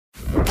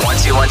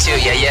1, 2,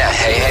 yeah.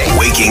 Hey.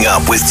 Waking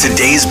up with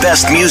today's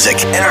best music.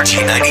 Energy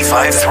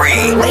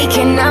 95.3.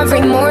 Waking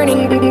every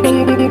morning.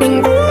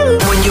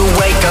 When you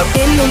wake up.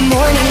 In the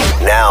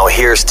morning. Now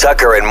here's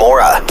Tucker and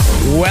Maura.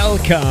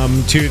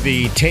 Welcome to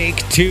the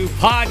Take Two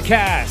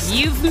podcast.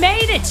 You've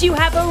made it. You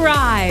have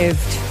arrived.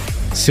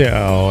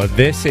 So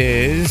this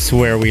is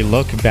where we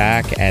look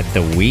back at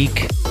the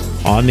week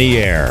on the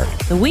air.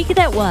 The week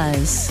that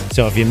was.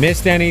 So if you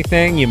missed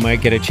anything, you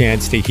might get a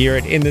chance to hear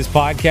it in this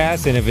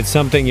podcast. And if it's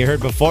something you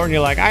heard before and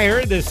you're like, I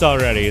heard this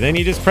already, then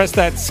you just press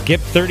that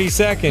skip 30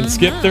 seconds,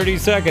 skip 30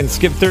 seconds,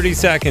 skip 30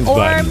 seconds Or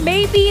button.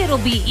 maybe it'll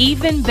be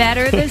even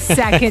better the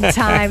second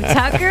time,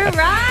 Tucker,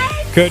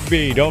 right? Could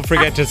be. Don't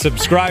forget to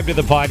subscribe to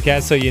the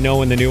podcast so you know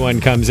when the new one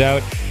comes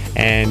out.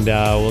 And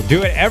we'll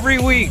do it every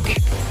week.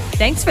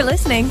 Thanks for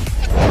listening.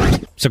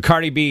 So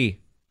Cardi B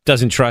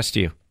doesn't trust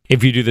you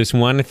if you do this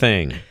one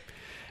thing,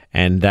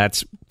 and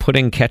that's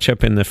putting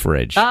ketchup in the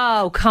fridge.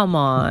 Oh, come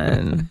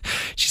on.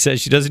 She says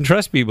she doesn't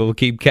trust people who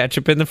keep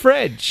ketchup in the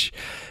fridge.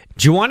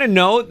 Do you want to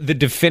know the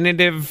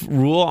definitive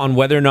rule on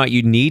whether or not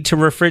you need to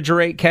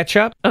refrigerate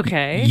ketchup?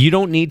 Okay. You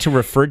don't need to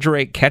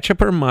refrigerate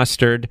ketchup or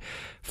mustard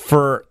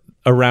for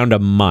around a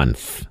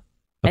month.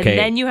 Okay. And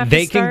then you have to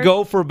They start? can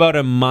go for about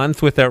a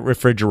month without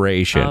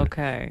refrigeration.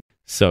 Okay.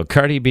 So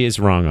Cardi B is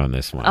wrong on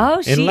this one.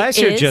 Oh, she Unless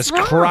you're is just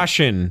wrong.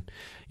 crushing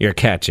your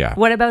ketchup.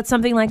 What about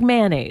something like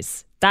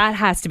mayonnaise? That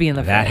has to be in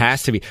the fridge. That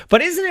has to be.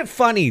 But isn't it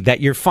funny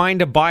that you're fine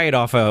to buy it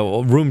off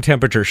a room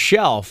temperature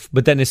shelf,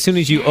 but then as soon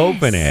as you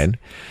open it,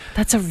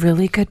 That's a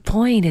really good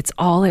point. It's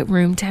all at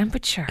room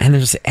temperature. and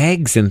there's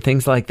eggs and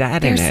things like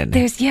that in it.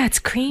 It's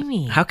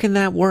creamy. How can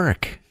that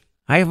work?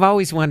 I have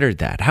always wondered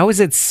that. How is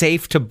it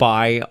safe to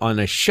buy on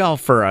a shelf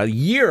for a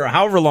year,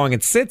 however long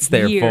it sits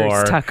there years,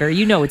 for? Knows,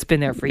 you know it's been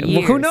there for years.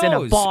 Well, who knows? In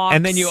a box.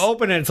 And then you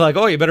open it, it's like,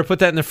 oh, you better put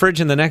that in the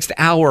fridge in the next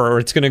hour or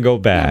it's going to go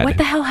bad. What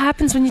the hell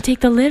happens when you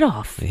take the lid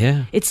off?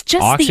 Yeah. It's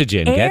just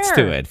oxygen the air. gets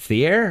to it. It's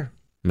the air.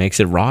 Makes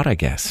it rot, I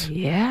guess.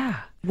 Yeah.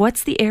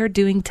 What's the air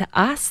doing to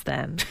us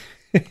then?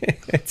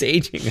 It's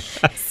aging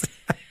us.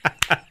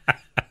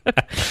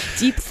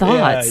 Deep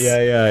thoughts.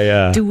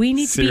 Yeah. Do we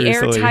need to be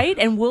Seriously. airtight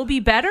and we'll be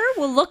better?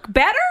 We'll look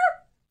better?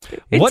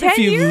 In What if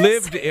 10 you years?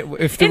 lived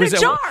if there In a was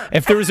jar.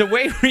 if there was a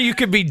way where you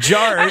could be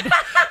jarred?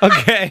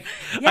 Okay,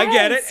 I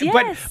get it.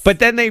 Yes. But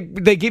then they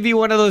give you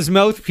one of those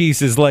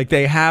mouthpieces like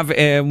they have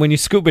when you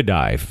scuba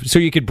dive, so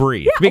you could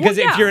breathe. Because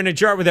if you're in a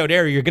jar without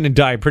air, you're going to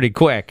die pretty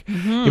quick.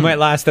 Mm-hmm. You might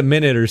last a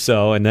minute or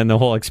so, and then the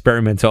whole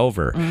experiment's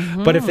over.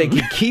 But if they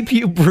could keep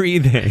you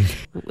breathing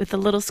With a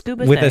little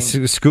scuba with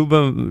thing. a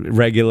scuba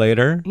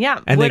regulator, Yeah,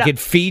 and they would I- could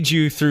feed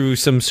you through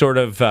some sort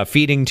of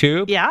feeding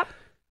tube. Yeah.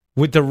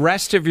 Would the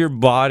rest of your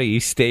body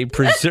stay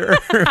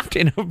preserved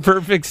in a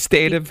perfect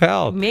state of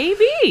health?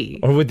 Maybe.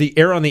 Or would the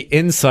air on the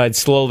inside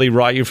slowly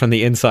rot you from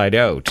the inside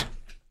out?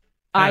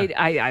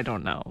 I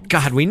don't know.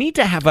 God, we need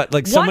to have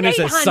someone who's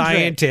a 1-800.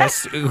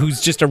 scientist who's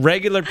just a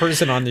regular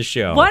person on the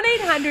show.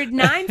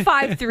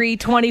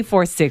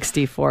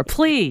 1-800-953-2464,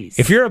 please.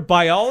 If you're a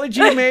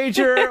biology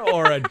major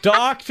or a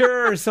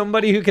doctor or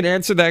somebody who can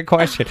answer that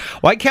question,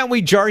 why can't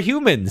we jar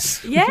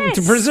humans Yes.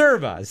 to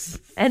preserve us?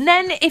 And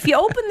then if you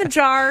open the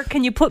jar,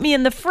 can you put me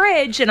in the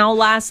fridge and I'll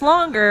last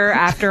longer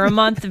after a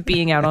month of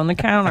being out on the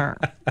counter?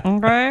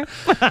 Okay?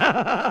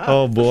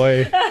 Oh,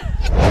 boy.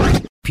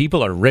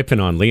 People are ripping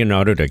on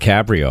Leonardo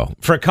DiCaprio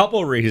for a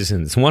couple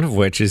reasons, one of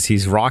which is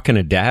he's rocking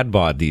a dad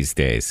bod these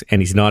days,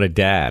 and he's not a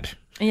dad.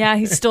 Yeah,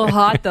 he's still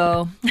hot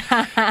though.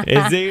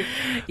 Is he?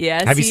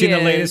 Yes, Have you he seen the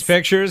is. latest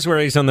pictures where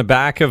he's on the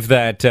back of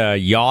that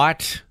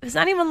yacht? Does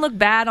that even look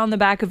bad on the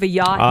back of a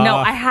yacht? No,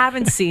 I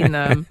haven't seen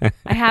them.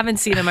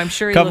 I'm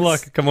sure he Come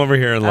looks... look. Come over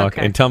here and look,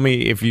 Okay. and tell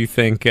me if you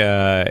think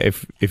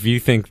if you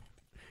think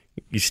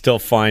you still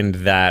find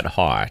that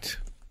hot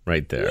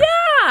right there.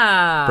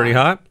 Yeah. Pretty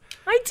hot.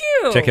 I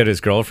do. Check out his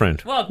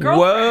girlfriend. Well,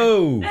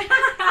 girlfriend. Whoa.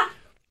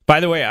 By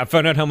the way, I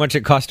found out how much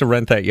it cost to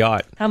rent that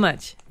yacht. How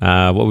much?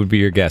 What would be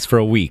your guess for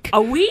a week?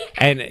 A week?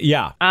 And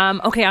yeah,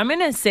 Okay, I'm going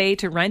to say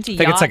to rent a I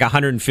think yacht. it's like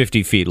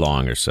 150 feet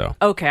long or so.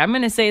 Okay, I'm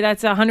going to say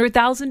that's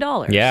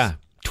 $100,000. Yeah,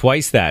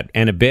 twice that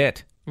and a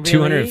bit. Really?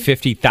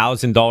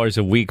 $250,000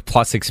 a week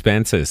plus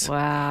expenses.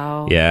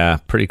 Wow. Yeah,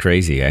 pretty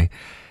crazy, eh?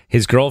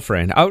 His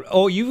girlfriend.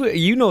 Oh,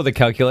 you know the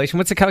calculation.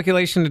 What's the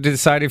calculation to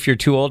decide if you're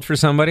too old for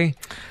somebody?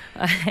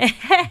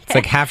 It's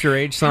like half your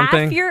age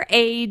something? Half your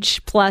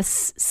age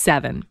plus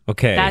 7.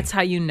 Okay. That's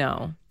how you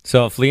know.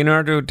 So if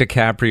Leonardo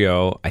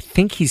DiCaprio, I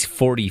think he's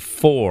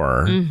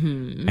 44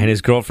 and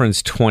his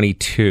girlfriend's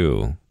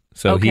 22.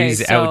 So Okay,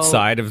 he's so-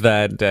 outside of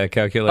that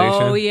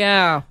calculation. Oh,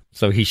 yeah.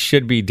 So he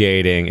should be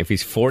dating, if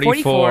he's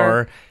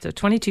 44. So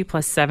 22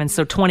 plus 7,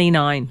 so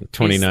 29.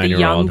 29 is the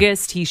year old.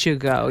 youngest he should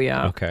go,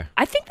 yeah. Okay.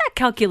 I think that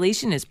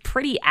calculation is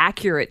pretty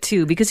accurate,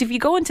 too, because if you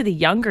go into the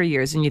younger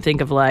years and you think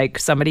of, like,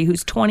 somebody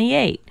who's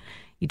 28,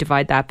 you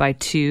divide that by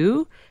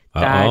 2,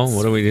 that's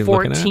what are we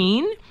looking at?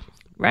 14,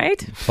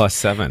 right? Plus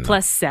 7.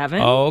 Plus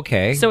 7. Oh,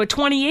 okay. So a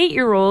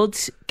 28-year-old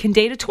can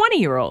date a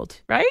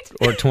 20-year-old, right?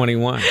 Or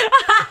 21.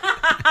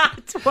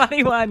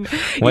 21.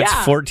 What's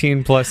yeah.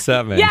 14 plus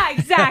 7? Yeah,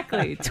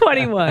 exactly.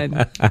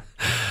 21.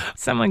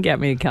 Someone get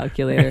me a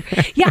calculator.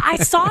 Yeah, I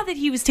saw that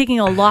he was taking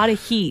a lot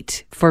of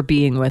heat for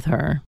being with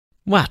her.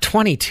 Wow,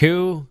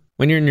 22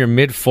 when you're in your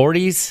mid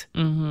 40s?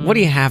 What do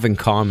you have in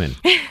common?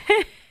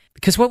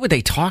 Because what would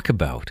they talk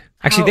about?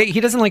 Actually, he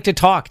doesn't like to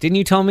talk. Didn't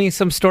you tell me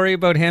some story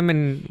about him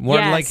and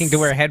liking to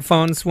wear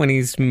headphones when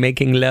he's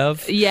making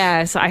love?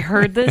 Yes, I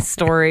heard this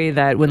story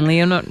that when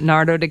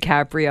Leonardo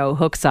DiCaprio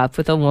hooks up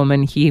with a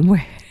woman, he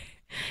wears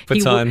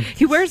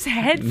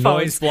headphones.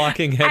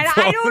 Noise-blocking headphones.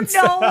 And I don't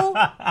know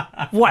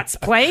what's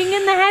playing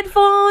in the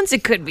headphones.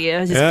 It could be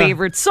his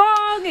favorite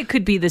song. It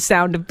could be the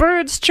sound of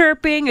birds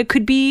chirping. It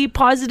could be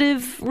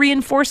positive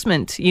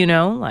reinforcement,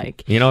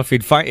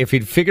 if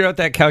he'd figure out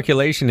that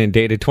calculation and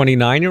date a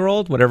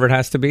 29-year-old, whatever it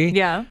has to be,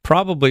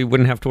 probably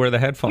wouldn't have to wear the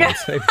headphones.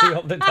 They'd be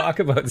able to talk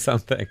about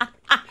something.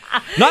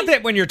 Not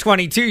that when you're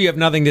 22, you have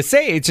nothing to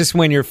say. It's just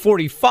when you're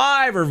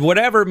 45 or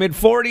whatever,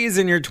 mid-40s,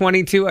 and you're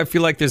 22, I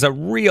feel like there's a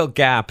real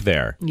gap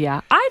there. Yeah.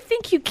 I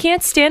think you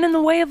can't stand in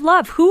the way of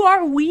love. Who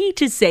are we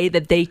to say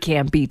that they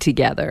can't be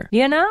together?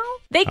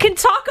 They can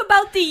talk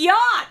about the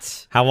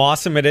yacht. How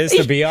awesome it is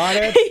to be on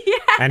it.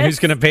 Yes. And who's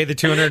going to pay the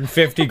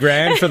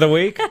 $250,000 for the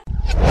week?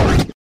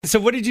 So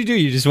what did you do?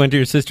 You just went to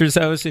your sister's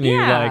house and you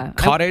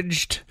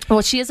cottaged?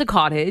 Well, she has a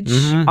cottage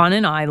on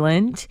an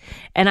island,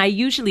 and I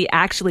usually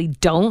actually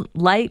don't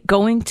like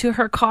going to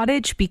her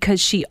cottage because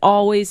she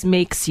always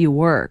makes you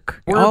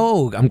work.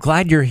 I'm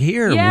glad you're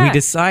here. Yeah. We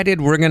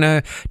decided we're going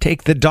to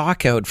take the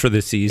dock out for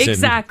the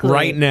season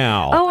right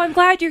now. Oh, I'm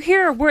glad you're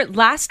here.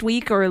 Last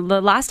week or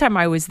the last time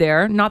I was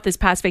there, not this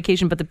past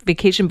vacation, but the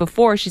vacation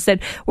before, she said,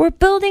 we're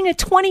building a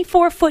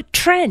 24-foot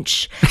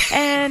trench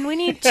and we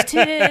need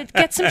to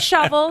get some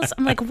shovels.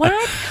 I'm like,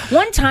 what?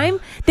 One time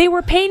they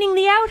were painting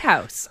the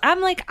outhouse. I'm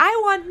like, I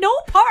want no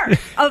part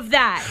of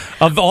that.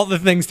 Of all the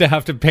things to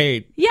have to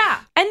paint.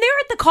 Yeah. And they're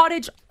at the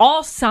cottage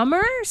all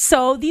summer,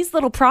 so these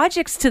little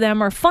projects to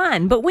them are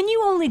fun. But when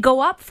you only go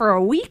up for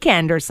a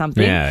weekend or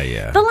something,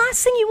 the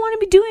last thing you want to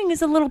be doing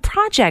is a little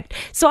project.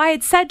 So I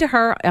had said to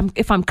her,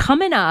 if I'm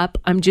coming up,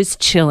 I'm just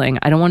chilling.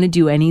 I don't want to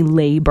do any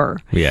labor.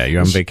 Yeah, you're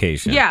on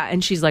vacation. Yeah.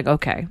 And she's like,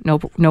 okay,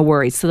 no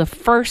worries. So the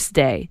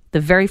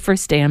very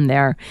first day I'm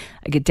there,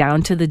 I get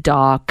down to the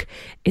dock.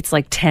 It's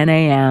like 10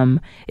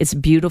 a.m. It's a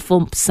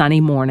beautiful sunny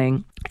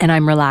morning, and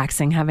I'm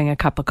relaxing, having a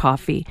cup of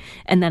coffee.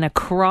 And then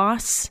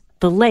across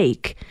the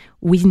lake,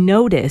 we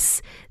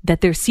notice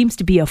that there seems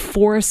to be a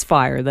forest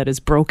fire that has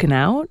broken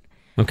out.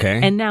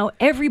 Okay. And now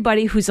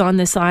everybody who's on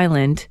this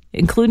island,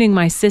 including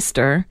my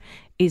sister,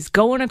 is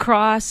going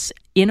across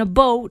in a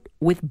boat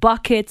with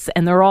buckets,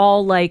 and they're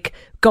all like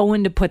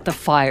going to put the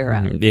fire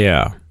out.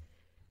 Yeah.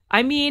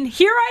 I mean,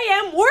 here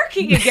I am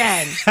working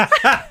again.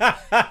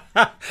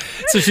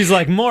 So she's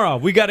like, Maura,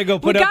 we got to go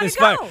put out this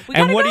fire.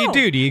 And what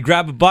do? Do you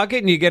grab a bucket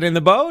and you get in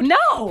the boat?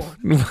 No.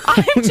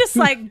 I'm just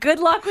like, good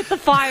luck with the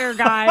fire,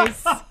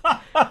 guys.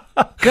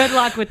 Good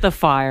luck with the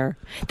fire.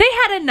 They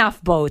had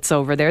enough boats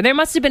over there. There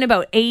must have been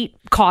about 8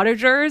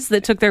 cottagers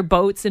that took their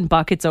boats and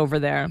buckets over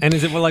there. And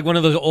is it like one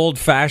of those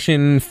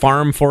old-fashioned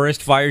farm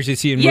forest fires you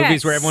see in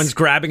movies where everyone's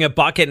grabbing a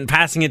bucket and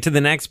passing it to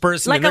the next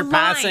person, like and they're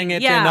passing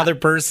it to another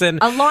person?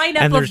 A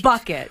lineup of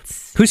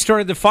buckets. Who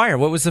started the fire?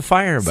 What was the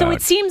fire about? So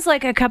it seems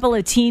like a couple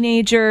of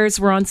teenagers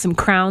were on some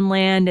crown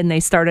land and they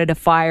started a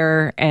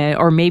fire,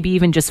 or maybe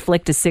even just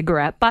flicked a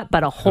cigarette butt,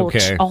 but a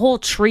whole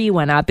tree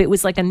went up. It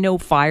was like a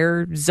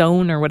no-fire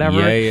zone or whatever.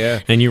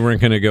 Yeah. And you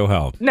weren't going to go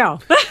help. No.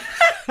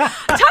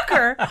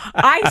 Tucker,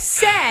 I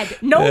said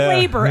no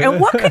labor. And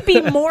what could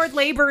be more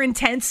labor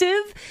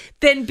intensive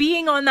than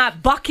being on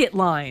that bucket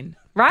line,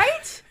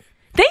 right?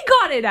 They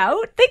got it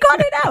out.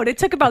 It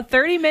took about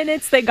 30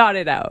 minutes. They got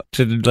it out.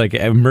 Did like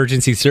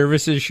emergency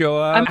services show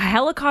up? A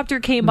helicopter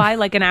came by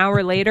like an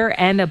hour later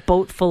and a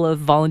boat full of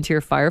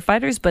volunteer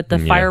firefighters, but the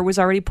fire was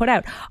already put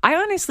out. I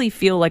honestly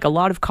feel like a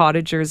lot of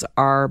cottagers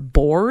are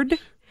bored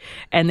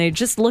and they're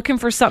just looking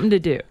for something to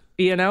do.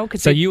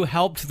 So you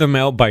helped them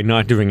out by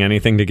not doing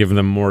anything to give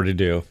them more to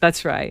do.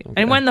 That's right.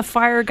 Okay. And when the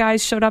fire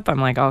guys showed up,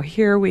 I'm like, oh,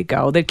 here we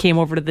go. They came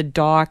over to the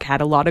dock, had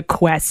a lot of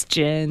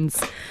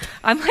questions.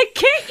 I'm like,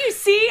 can't you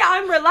see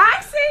I'm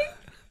relaxing?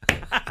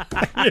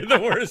 You're the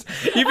worst.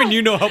 Even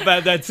you know how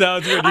bad that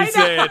sounds when you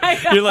say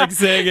it. You're like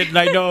saying it, and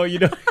I know,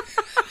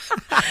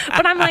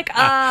 But I'm like,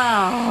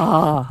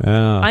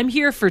 I'm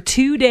here for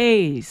 2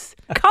 days.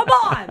 Come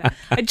on.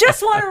 I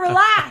just want to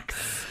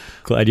relax.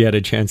 Glad you had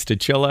a chance to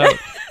chill out.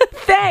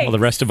 Thanks. While the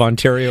rest of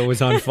Ontario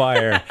was on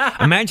fire.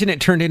 Imagine it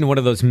turned into one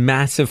of those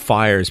massive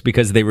fires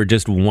because they were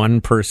just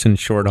one person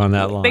short on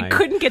that line. They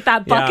couldn't get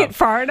that bucket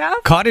far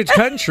enough. Cottage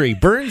country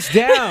burns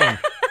down.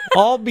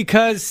 All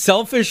because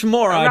selfish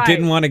Maura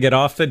didn't want to get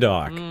off the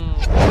dock.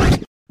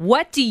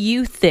 What do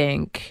you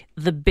think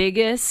the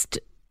biggest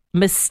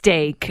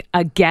mistake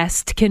a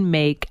guest can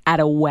make at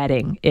a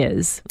wedding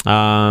is?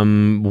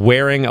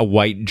 Wearing a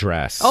white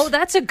dress. Oh,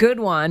 that's a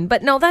good one.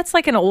 But no, that's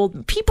like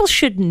people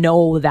should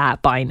know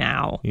that by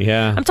now.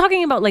 Yeah. I'm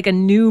talking about like a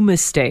new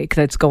mistake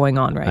that's going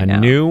on right now. A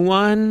new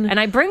one? And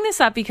I bring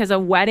this up because a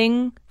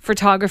wedding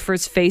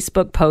photographer's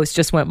Facebook post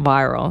just went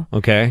viral.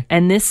 Okay.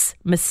 And this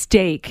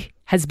mistake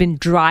has been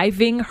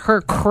driving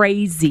her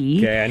crazy.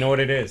 Okay, I know what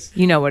it is.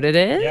 You know what it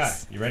is? Yeah,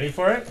 you ready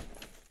for it?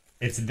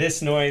 It's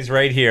this noise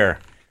right here.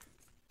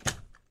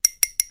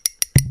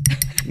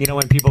 You know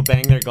when people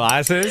bang their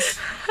glasses?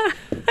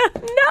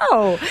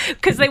 No,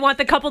 because they want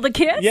the couple to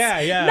kiss?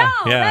 Yeah. No,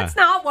 that's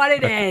not what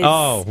it is.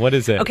 Oh, what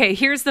is it? Okay,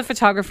 here's the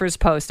photographer's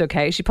post,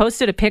 okay? She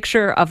posted a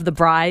picture of the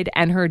bride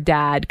and her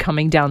dad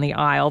coming down the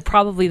aisle,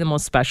 probably the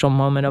most special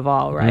moment of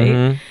all, right?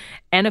 Mm-hmm.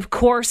 And of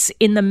course,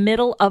 in the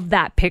middle of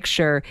that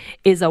picture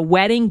is a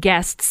wedding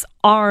guest's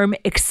arm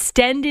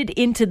extended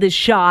into the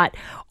shot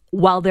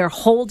while they're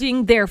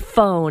holding their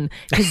phone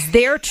because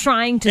they're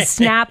trying to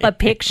snap a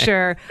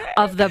picture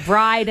of the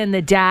bride and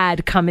the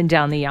dad coming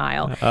down the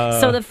aisle.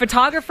 So the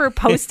photographer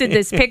posted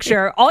this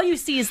picture. All you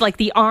see is like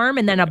the arm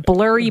and then a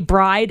blurry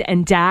bride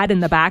and dad in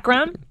the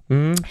background.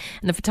 Mm-hmm.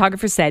 And the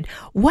photographer said,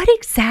 "What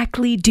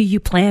exactly do you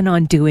plan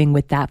on doing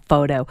with that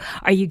photo?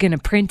 Are you going to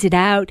print it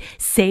out,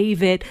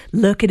 save it,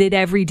 look at it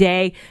every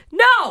day?"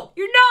 No,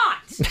 you're not.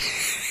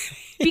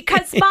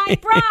 Because my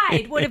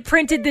bride would have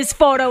printed this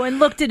photo and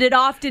looked at it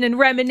often and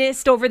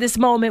reminisced over this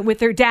moment with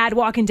her dad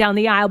walking down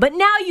the aisle. But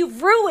now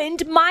you've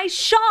ruined my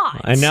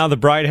shot. And now the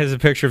bride has a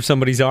picture of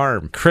somebody's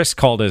arm. Chris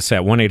called us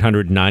at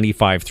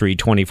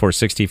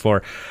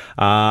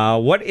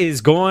 1-800-953-2464. What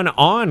is going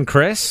on,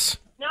 Chris?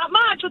 Not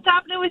much. What's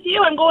happening with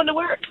you? I'm going to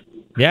work.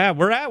 Yeah,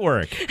 we're at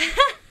work.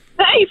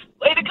 Nice.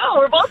 Way to go.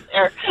 We're both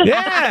there.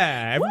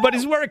 Yeah,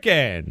 everybody's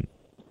working.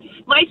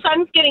 My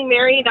son's getting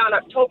married on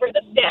October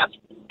the 5th,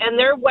 and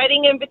their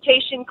wedding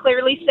invitation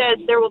clearly says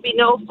there will be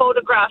no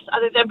photographs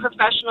other than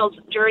professionals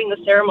during the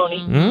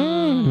ceremony.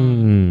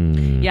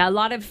 Yeah, a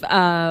lot of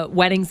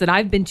weddings that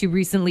I've been to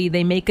recently,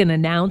 they make an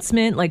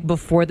announcement like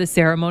before the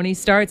ceremony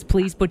starts.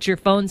 Please put your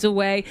phones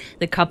away.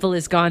 The couple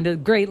has gone to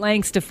great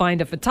lengths to find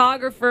a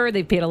photographer.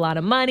 They've paid a lot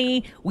of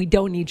money. We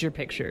don't need your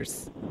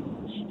pictures.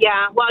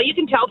 Yeah, well, you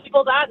can tell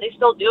people that, and they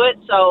still do it.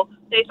 So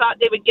they thought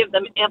they would give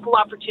them ample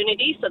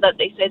opportunity so that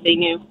they said they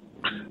knew.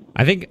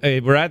 I think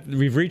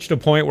we've reached a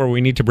point where we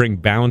need to bring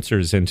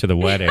bouncers into the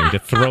wedding to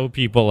throw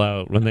people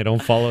out when they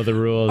don't follow the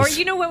rules. Or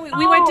you know when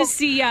we went to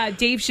see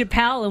Dave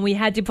Chappelle and we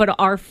had to put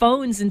our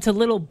phones into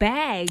little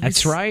bags.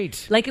 That's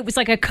right. Like it was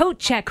like a coat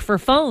check for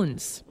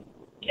phones.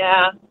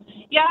 Yeah.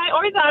 Yeah,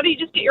 or that you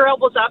just get your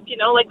elbows up,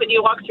 like when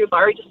you walk through a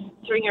bar, you just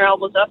swing your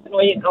elbows up and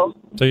away you go.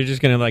 So you're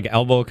just going to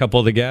elbow a couple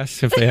of the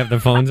guests if they have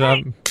their phones up?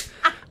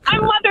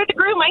 I'm mother to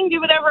groom. I can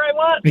do whatever I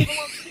want. People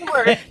won't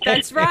do it.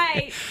 That's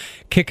right.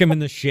 Kick him in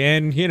the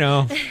shin, There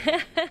you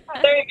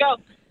go.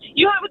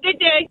 You have a good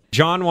day.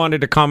 John wanted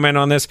to comment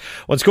on this.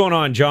 What's going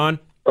on, John?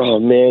 Oh,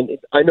 man.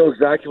 I know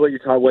exactly what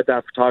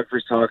that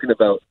photographer's talking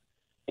about.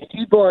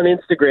 People on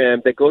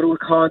Instagram that go to a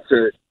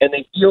concert and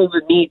they feel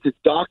the need to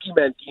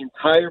document the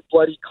entire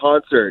bloody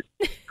concert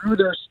through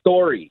their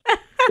story.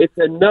 It's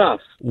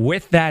enough.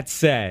 With that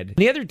said,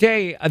 the other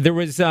day there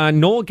was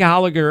Noel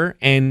Gallagher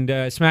and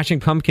Smashing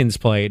Pumpkins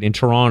played in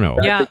Toronto.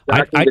 That's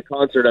exactly the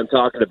concert I'm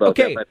talking about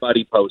that my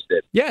buddy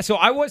posted. Yeah, so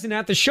I wasn't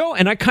at the show,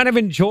 and I kind of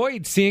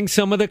enjoyed seeing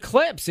some of the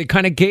clips. It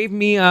kind of gave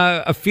me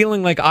a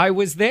feeling like I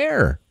was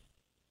there.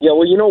 Yeah,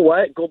 well, you know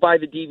what? Go buy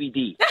the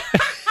DVD.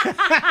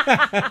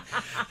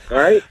 All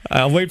right?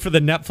 I'll wait for the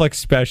Netflix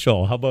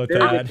special. How about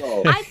that?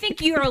 I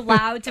think you're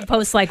allowed to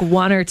post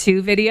one or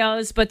two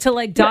videos, but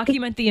to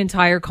document the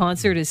entire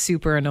concert is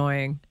super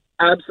annoying.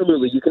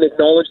 Absolutely. You can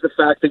acknowledge the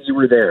fact that you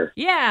were there.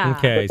 Yeah.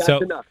 Okay, but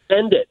that's enough.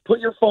 End it. Put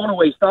your phone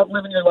away. Stop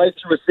living your life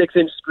through a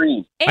 6-inch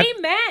screen.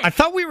 Amen. I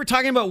thought we were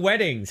talking about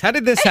weddings. How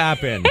did this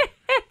happen?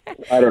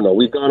 I don't know.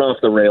 We've gone off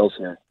the rails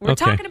here. We're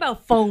talking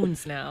about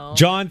phones now.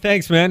 John,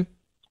 thanks, man.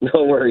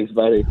 No worries,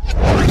 buddy.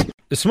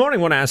 This morning,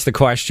 I want to ask the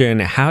question,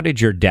 how did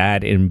your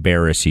dad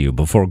embarrass you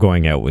before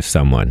going out with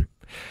someone?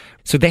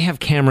 So they have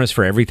cameras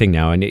for everything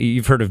now, and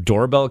you've heard of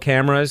doorbell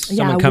cameras.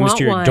 Someone comes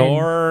to your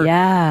door,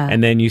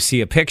 and then you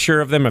see a picture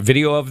of them, a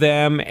video of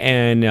them,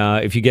 and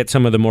if you get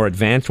some of the more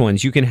advanced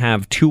ones, you can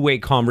have two-way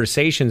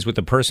conversations with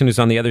the person who's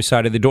on the other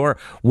side of the door,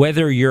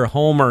 whether you're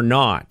home or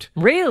not.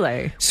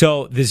 Really?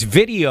 So this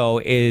video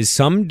is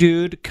some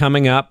dude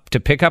coming up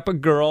to pick up a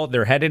girl.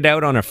 They're headed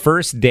out on a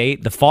first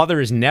date. The father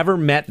has never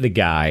met the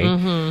guy,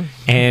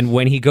 and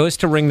when he goes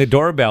to ring the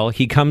doorbell,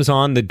 he comes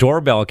on the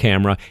doorbell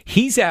camera.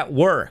 He's at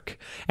work,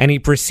 and he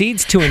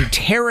proceeds to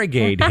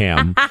interrogate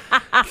him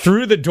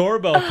through the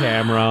doorbell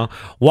camera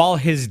while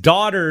his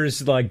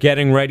daughter's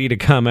getting ready to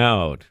come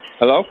out.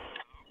 Hello?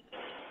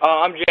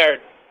 I'm Jared.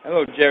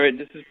 Hello, Jared.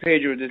 This is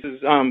Pedro. This is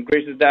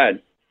Grace's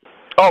dad.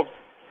 Oh,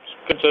 it's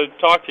good to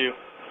talk to you.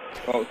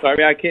 Oh,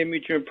 sorry I can't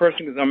meet you in person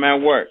because I'm at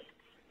work.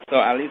 So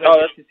at least I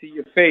get to see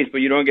your face, but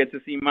you don't get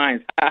to see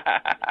mine. All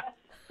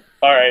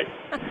right.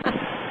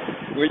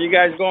 Where are you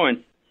guys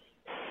going?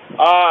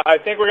 I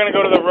think we're going to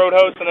go to the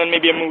Roadhouse and then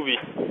maybe a movie.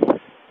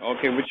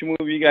 Okay, which movie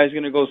are you guys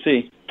going to go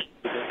see?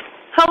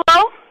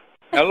 Hello?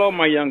 Hello,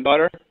 my young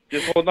daughter.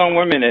 Just hold on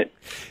 1 minute.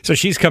 So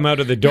she's come out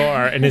of the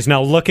door and is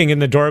now looking in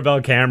the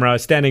doorbell camera,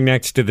 standing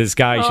next to this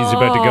guy she's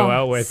about to go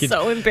out with.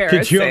 So embarrassing.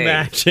 Could you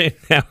imagine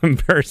how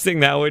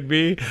embarrassing that would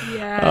be?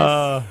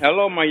 Yes.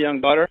 Hello, my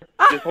young daughter.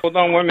 Just hold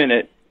on 1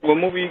 minute. What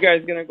movie are you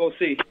guys going to go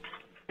see?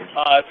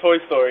 Toy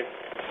Story.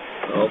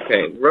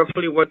 Okay.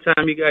 Roughly what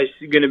time you guys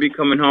going to be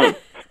coming home?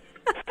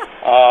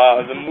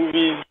 The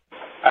movie's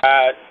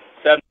at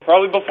 7,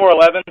 probably before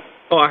 11.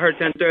 Oh, I heard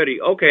 10:30.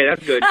 Okay,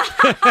 that's good.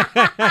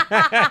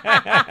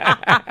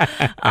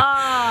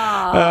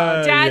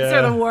 Dads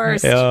are the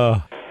worst.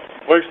 Yeah.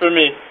 Works for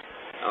me.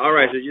 All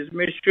right, so just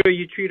make sure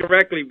you treat her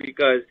correctly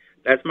because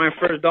that's my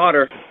first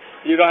daughter.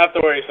 You don't have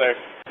to worry, sir.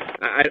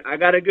 I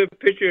got a good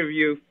picture of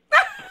you.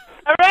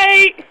 All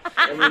right.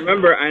 And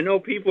remember, I know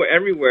people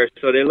everywhere,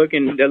 so they're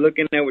looking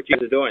at what you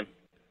guys are doing.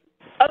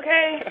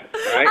 Okay.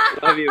 All right,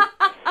 love you.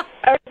 All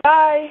right,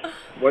 bye.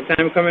 What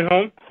time coming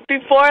home?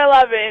 Before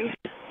 11.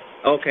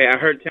 Okay, I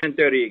heard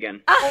 10:30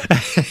 again.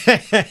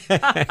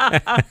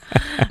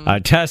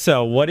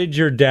 Tessa, what did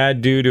your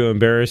dad do to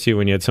embarrass you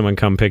when you had someone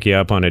come pick you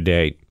up on a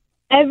date?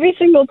 Every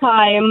single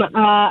time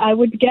I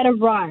would get a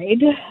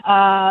ride,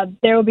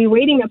 there would be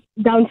waiting up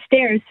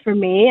downstairs for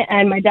me,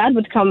 and my dad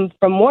would come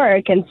from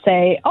work and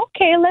say,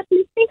 okay, let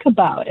me think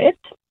about it,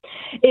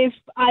 if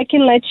I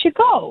can let you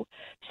go.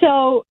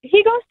 So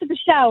he goes to the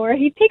shower,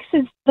 he takes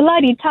his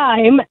bloody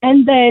time,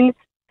 and then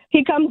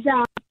he comes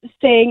out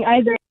saying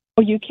either,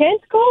 oh, you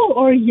can't go,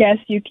 or yes,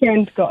 you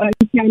can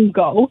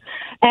go.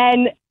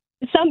 And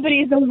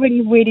somebody's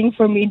already waiting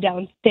for me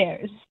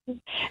downstairs.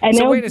 And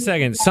so wait a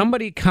second.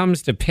 Somebody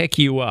comes to pick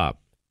you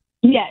up.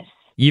 Yes.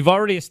 You've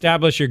already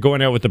established you're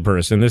going out with the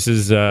person. This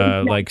is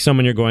like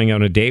someone you're going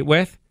on a date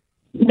with?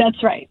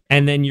 That's right.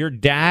 And then your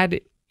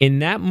dad, in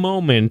that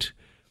moment,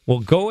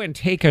 will go and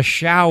take a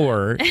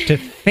shower to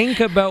think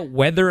about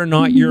whether or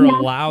not you're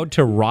allowed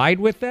to ride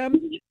with them?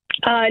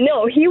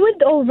 No, he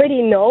would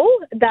already know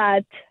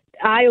that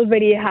I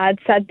already had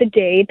set the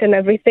date and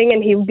everything,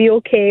 and he would be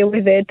okay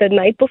with it the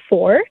night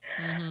before.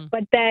 Mm-hmm.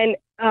 But then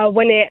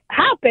when it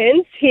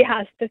happens, he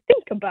has to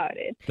think about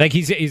it. Like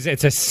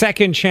it's a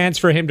second chance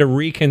for him to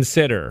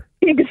reconsider.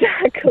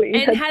 Exactly.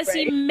 And has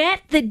he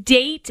met the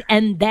date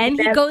and then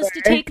he goes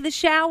to take the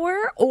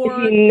shower?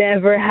 Or he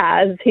never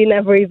has. He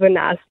never even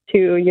asked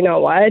to, you know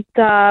what,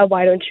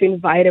 why don't you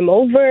invite him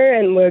over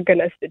and we're going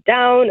to sit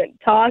down and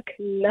talk?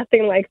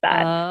 Nothing like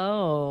that.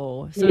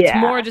 Oh, so it's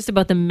more just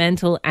about the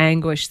mental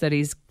anguish that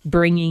he's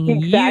bringing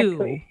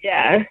you.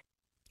 Yeah.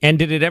 And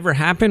did it ever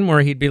happen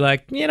where he'd be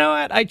like, you know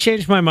what, I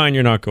changed my mind,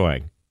 you're not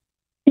going?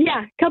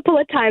 Yeah, a couple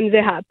of times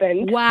it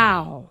happened.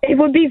 Wow. It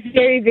would be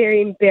very,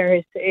 very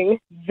embarrassing.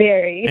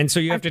 Very. And so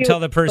you have to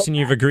tell the person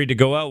you've agreed to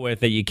go out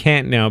with that you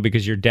can't now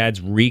because your dad's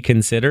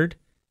reconsidered?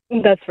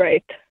 That's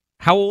right.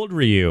 How old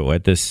were you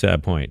at this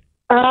point?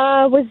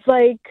 I was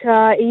like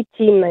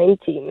 18,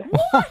 19.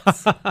 What?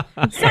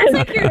 Sounds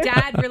like your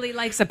dad really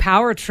likes a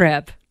power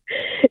trip.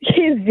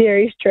 He's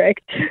very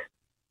strict.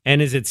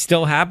 And is it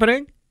still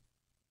happening?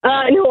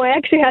 No, I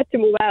actually had to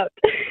move out.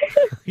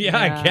 Yeah,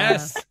 I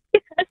guess.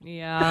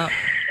 Yeah.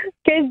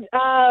 Because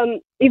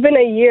even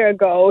a year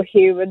ago,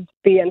 he would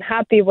be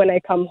unhappy when I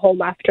come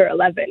home after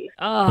 11.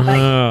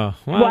 Oh.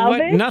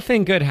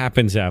 Nothing good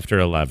happens after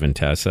 11,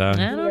 Tessa.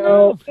 I don't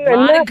know. A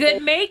lot of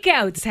good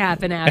makeouts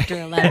happen after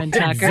 11,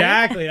 Tucker.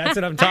 Exactly. That's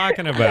what I'm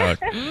talking about.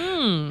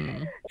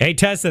 Hey,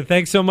 Tessa,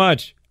 thanks so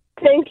much.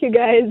 Thank you,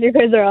 guys. You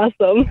guys are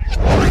awesome.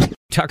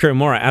 Tucker and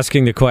Maura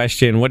asking the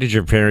question, what did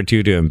your parent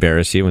do to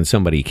embarrass you when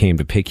somebody came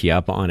to pick you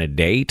up on a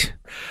date?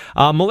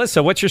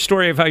 Melissa, what's your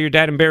story of how your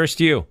dad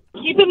embarrassed you?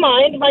 Keep in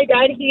mind, my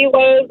dad, he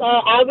was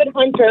an avid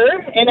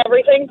hunter and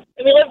everything,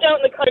 and we lived out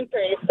in the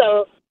country,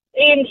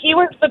 and he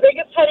was the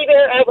biggest teddy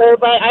bear ever,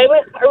 but I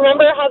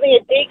remember having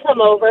a date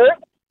come over,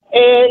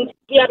 and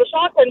he had a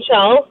shotgun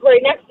shell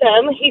right next to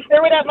him. He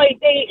threw it at my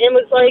date and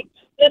was like,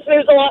 this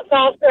moves a lot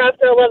faster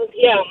after 11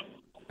 p.m.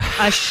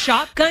 A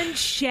shotgun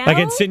shell? Like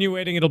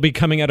insinuating it'll be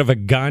coming out of a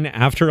gun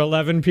after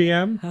 11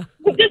 p.m.?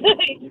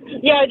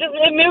 Yeah,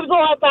 it moves a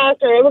lot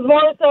faster. It was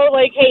more so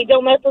like, hey,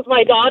 don't mess with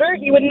my daughter.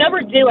 He would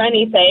never do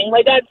anything.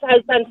 My dad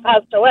has since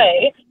passed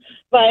away.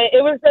 But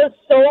it was just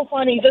so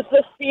funny, just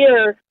the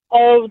fear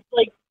of,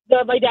 like,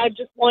 that my dad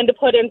just wanted to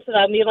put into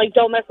them. He's like,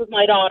 don't mess with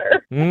my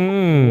daughter.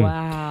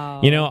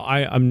 Wow. You know,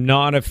 I'm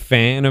not a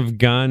fan of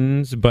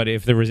guns, but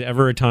if there was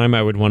ever a time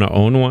I would want to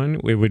own one,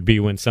 it would be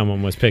when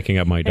someone was picking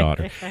up my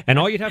daughter. And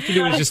all you'd have to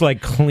do is just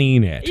like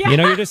clean it. Yeah. You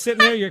know, you're just sitting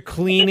there, you're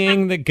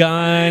cleaning the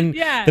gun,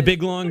 the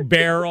big long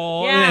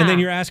barrel, and then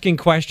you're asking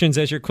questions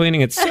as you're cleaning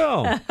it.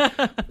 So,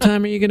 what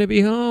time are you going to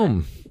be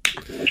home?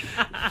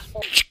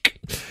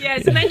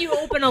 Yes, and then you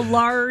open a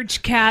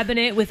large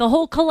cabinet with a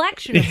whole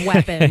collection of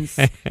weapons.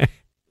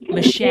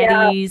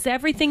 Machetes,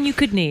 everything you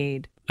could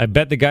need. I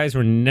bet the guys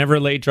were never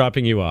late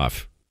dropping you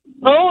off.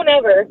 Oh,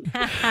 never.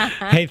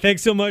 Hey,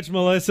 thanks so much,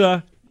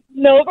 Melissa.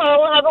 No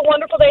problem. Have a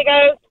wonderful day,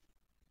 guys.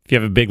 If you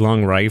have a big,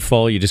 long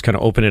rifle, you just kind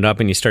of open it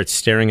up and you start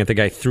staring at the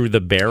guy through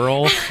the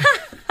barrel.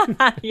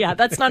 Yeah,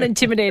 that's not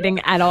intimidating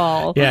at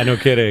all. Yeah, no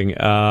kidding.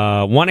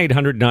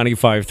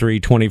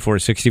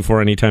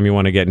 1-800-953-2464 anytime you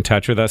want to get in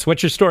touch with us.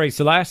 What's your story,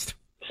 Celeste?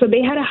 So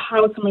they had a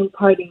housewarming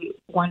party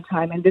one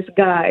time, and this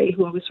guy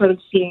who I was sort of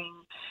seeing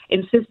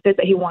insisted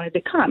that he wanted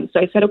to come. So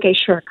I said, okay,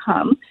 sure,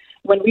 come.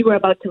 When we were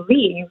about to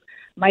leave,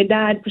 my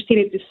dad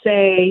proceeded to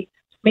say,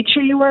 make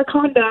sure you wear a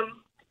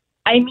condom.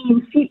 I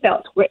mean,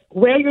 seatbelt.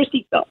 Wear your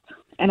seatbelt.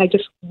 And I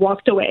just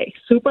walked away,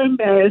 super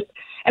embarrassed.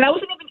 And I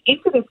wasn't even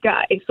into this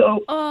guy,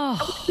 so I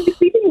was really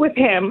sleeping with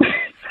him.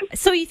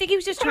 So you think he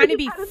was just trying to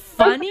be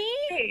funny?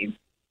 He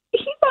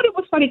thought it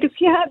was funny because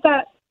he had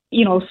that,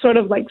 sort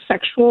of like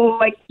sexual,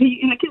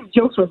 his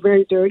jokes were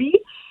very dirty.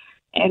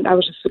 And I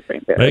was just super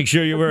embarrassed. Make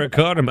sure you wear a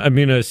condom. I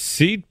mean, a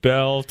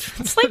seatbelt.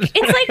 It's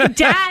like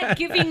Dad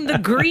giving the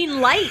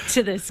green light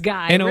to this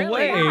guy. In really. a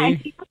way. Yeah,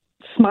 he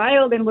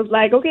smiled and was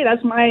like, okay,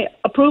 that's my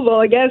approval,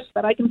 I guess,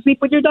 that I can sleep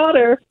with your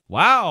daughter.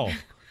 Wow.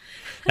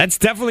 That's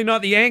definitely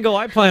not the angle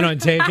I plan on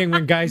taking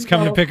when guys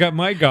come to pick up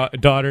my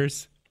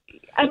daughters.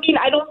 I mean,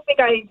 I don't think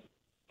I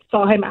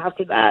saw him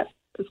after that.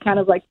 It's kind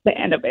of like the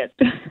end of it.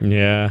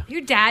 Yeah.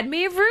 Your dad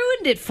may have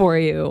ruined it for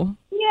you.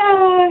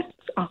 Yeah,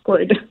 it's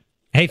awkward.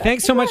 Hey,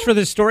 thanks so much for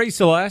the story,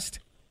 Celeste.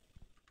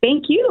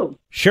 Thank you.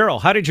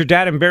 Cheryl, how did your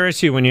dad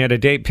embarrass you when you had a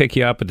date pick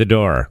you up at the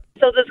door?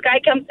 So this guy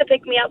comes to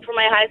pick me up for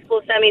my high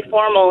school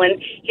semi-formal, and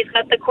he's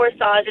got the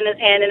corsage in his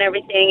hand and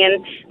everything.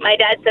 And my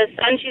dad says,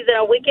 son, she's in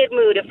a wicked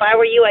mood. If I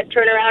were you, I'd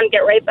turn around and get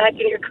right back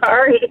in your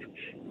car and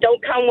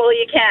don't come while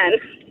you can.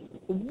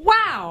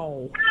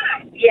 Wow.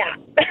 Yeah.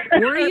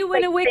 Were you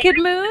in a wicked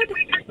mood?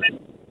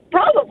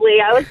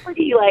 Probably. I was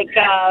pretty,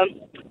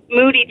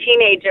 moody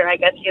teenager, I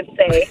guess you'd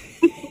say.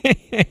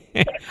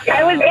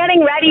 I was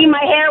getting ready.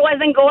 My hair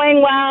wasn't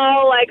going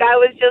well. I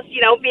was just,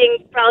 being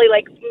probably,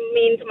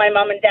 mean to my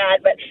mom and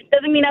dad. But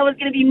doesn't mean I was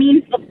going to be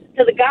mean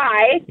to the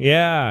guy.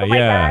 Yeah, my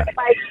yeah. God,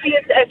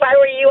 if I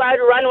were you, I'd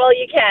run while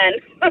you can.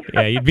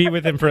 Yeah, you'd be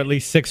with him for at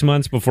least 6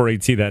 months before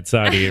he'd see that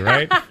side of you,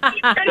 right?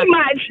 Pretty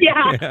much,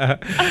 yeah.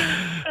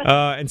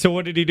 And so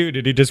what did he do?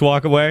 Did he just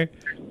walk away?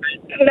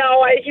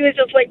 No, he was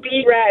just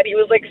being red. He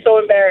was so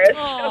embarrassed.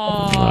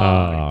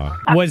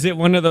 Was it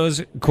one of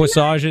those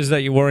corsages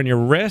that you wore on your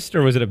wrist,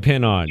 or was it a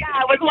pin-on? Yeah,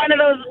 it was one of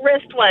those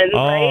wrist ones,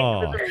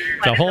 Oh, right?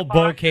 it's a whole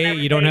bouquet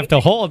you don't have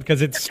to hold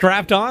because it's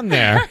strapped on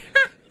there.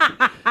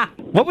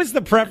 What was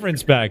the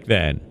preference back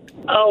then?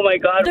 Oh, my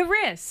God. The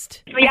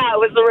wrist. Yeah, it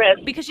was the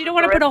wrist. Because you don't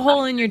want to put a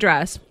hole in your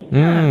dress.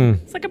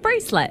 It's like a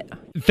bracelet.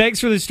 Thanks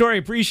for the story.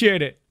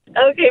 Appreciate it.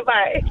 Okay,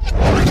 bye.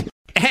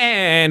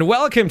 And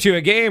welcome to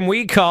a game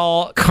we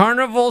call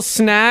Carnival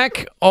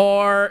Snack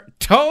or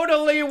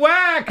Totally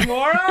Whack,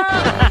 Maura!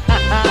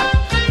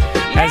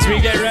 As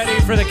we get ready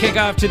for the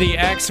kickoff to the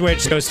X,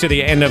 which goes to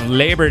the end of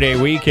Labor Day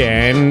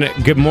weekend.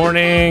 Good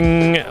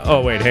morning.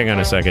 Oh, wait, hang on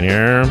a second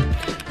here.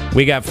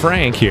 We got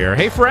Frank here.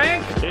 Hey,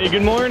 Frank. Hey,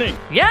 good morning.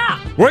 Yeah.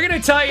 We're going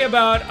to tell you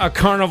about a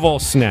carnival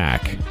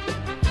snack.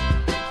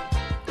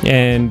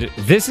 And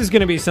this is going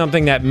to be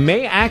something that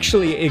may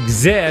actually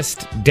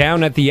exist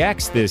down at the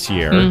X this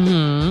year.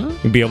 Mm-hmm.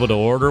 You'll be able to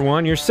order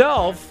one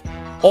yourself,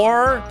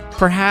 or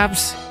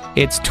perhaps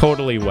it's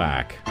totally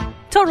whack.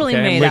 Totally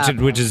made up.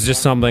 Which is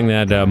just something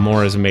that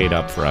Maura's made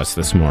up for us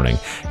this morning.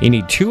 You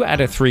need 2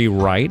 out of 3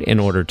 right in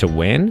order to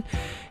win.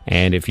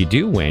 And if you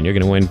do win, you're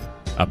going to win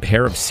a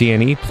pair of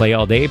CNE Play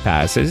All Day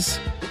passes.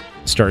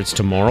 Starts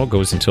tomorrow,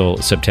 goes until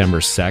September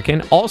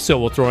 2nd. Also,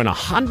 we'll throw in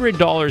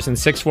 $100 in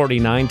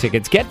 649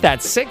 tickets. Get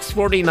that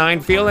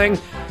 649 feeling,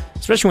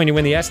 especially when you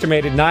win the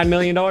estimated $9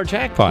 million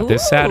jackpot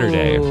this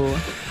Saturday.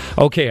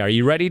 Okay, are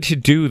you ready to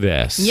do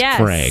this, yes.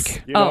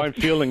 Frank? I'm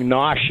feeling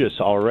nauseous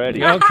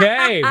already.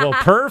 Okay, well,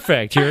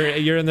 perfect.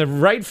 You're in the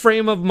right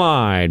frame of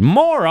mind.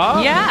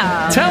 Maura,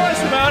 tell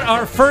us about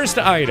our first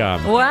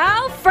item.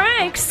 Well,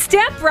 Frank,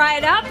 step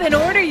right up and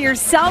order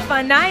yourself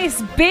a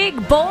nice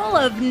big bowl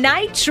of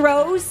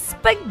nitro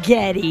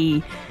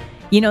spaghetti.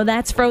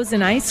 That's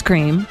frozen ice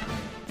cream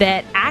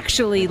that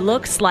actually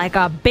looks like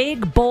a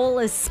big bowl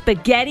of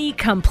spaghetti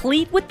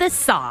complete with the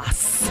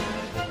sauce.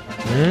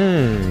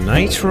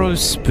 Nitro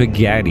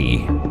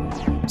spaghetti.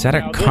 Is that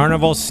a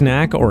carnival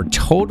snack or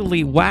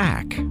totally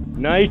whack?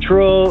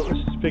 Nitro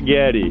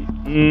spaghetti.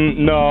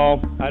 No,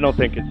 I don't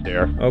think it's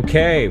there.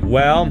 Okay,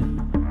 well,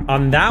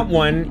 on that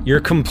one,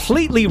 you're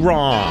completely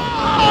wrong.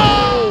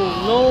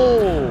 Oh,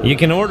 no. You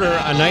can order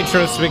a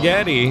nitro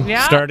spaghetti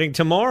starting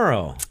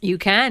tomorrow. You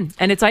can,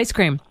 and it's ice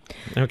cream.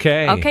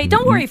 Okay. Okay,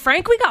 don't worry,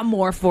 Frank. We got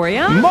more for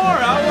you.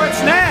 Maura,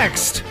 what's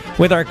next?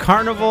 With our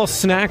carnival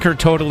snack or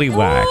totally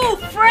whack? Oh,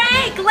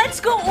 Frank,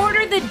 let's go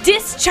order the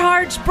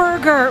Discharge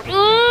Burger.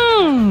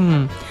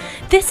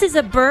 This is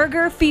a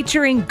burger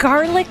featuring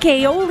garlic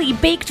aioli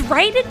baked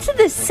right into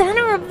the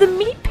center of the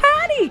meat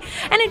patty.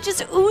 And it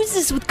just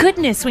oozes with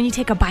goodness when you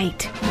take a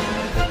bite.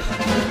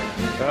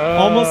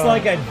 Almost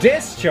like a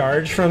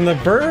discharge from the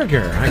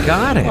burger. I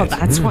got it. Well,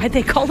 that's why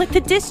they call it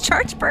the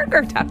Discharge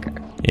Burger, Tucker.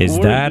 Is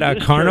that a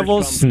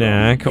carnival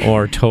snack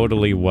or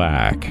totally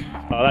whack?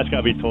 Oh, that's got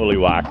to be totally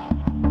whack.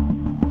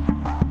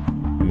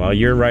 Well,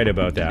 you're right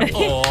about that.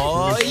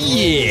 Oh,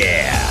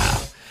 yeah.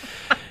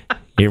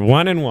 You're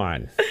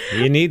 1-1.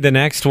 You need the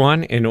next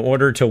one in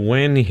order to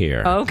win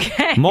here.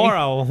 Okay.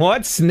 Maura,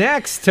 what's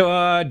next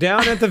down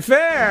at the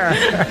fair?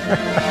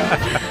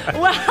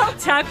 Well,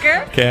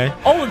 Tucker. Okay.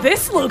 Oh,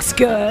 this looks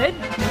good.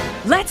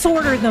 Let's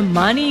order the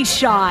money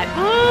shot.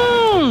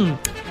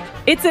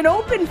 It's an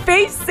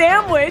open-faced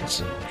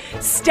sandwich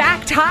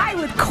stacked high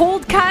with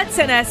cold cuts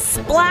and a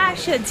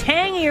splash of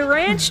tangy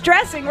ranch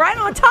dressing right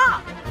on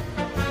top.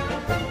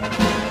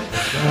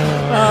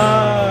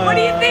 What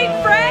do you think,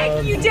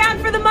 Frank? You down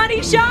for the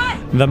money shot?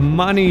 The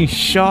money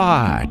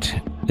shot.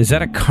 Is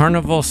that a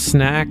carnival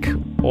snack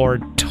or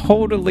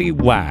totally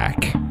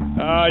whack?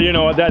 You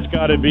know what? That's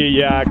got to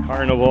be,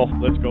 carnival.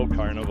 Let's go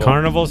carnival.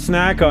 Carnival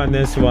snack on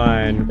this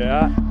one.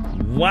 Yeah.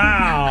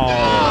 Wow.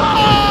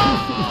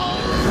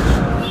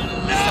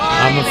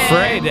 I'm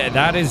afraid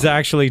that is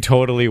actually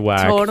totally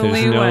whack.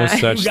 Totally There's no whack.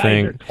 such You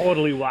thing. guys are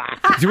totally whack.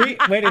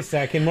 Wait a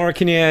second, more.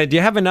 Do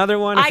you have another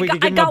one? If we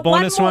could give him a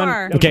bonus one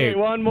more. Okay,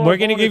 one more we're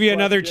going to give you bonus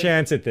another question.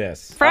 chance at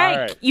this. Frank,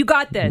 All right. you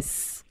got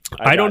this.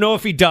 I don't know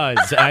if he does.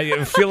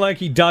 I feel like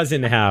he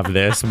doesn't have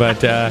this,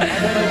 but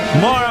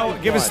Mauro,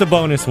 give us the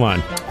bonus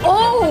one.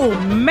 Oh,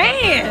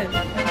 man.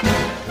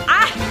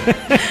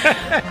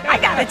 I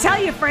gotta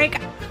tell you, Frank,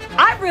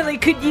 I really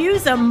could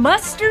use a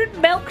mustard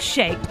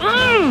milkshake.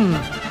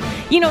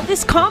 You know,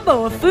 this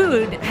combo of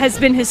food has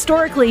been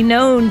historically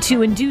known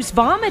to induce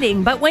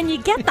vomiting, but when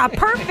you get the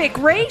perfect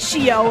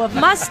ratio of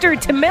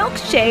mustard to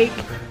milkshake,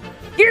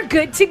 you're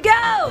good to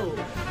go.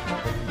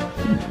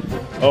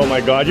 Oh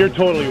my God, you're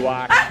totally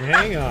whack.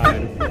 Hang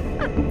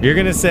on. You're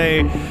going to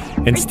say,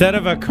 instead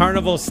of a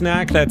carnival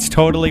snack that's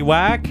totally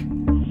whack?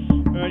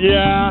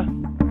 Yeah.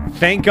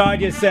 Thank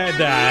God you said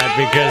that,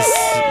 because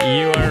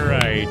you are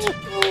right.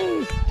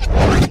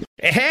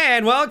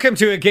 And welcome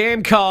to a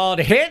game called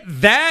Hit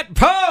That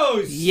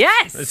Post.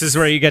 Yes. This is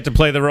where you get to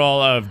play the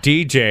role of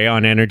DJ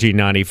on Energy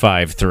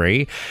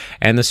 95.3.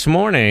 And this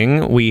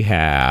morning we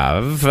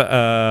have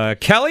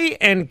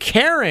Kelly and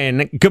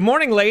Karen. Good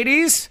morning,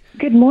 ladies.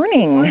 Good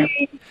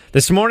morning.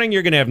 This morning,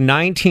 you're going to have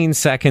 19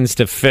 seconds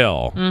to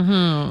fill.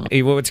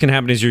 Mm-hmm. What's going to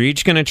happen is you're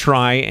each going to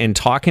try and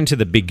talk into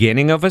the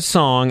beginning of a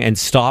song and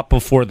stop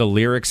before the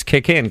lyrics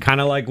kick in,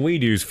 kind of like we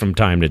do from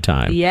time to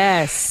time.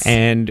 Yes.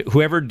 And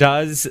whoever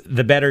does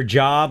the better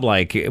job,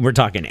 like we're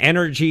talking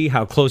energy,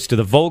 how close to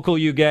the vocal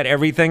you get,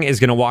 everything is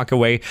going to walk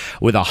away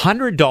with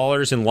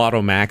 $100 in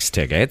Lotto Max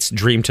tickets,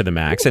 Dream to the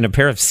Max, and a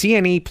pair of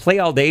CNE Play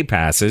All Day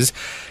passes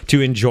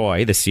to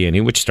enjoy the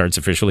CNE, which starts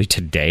officially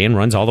today and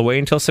runs all the way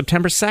until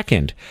September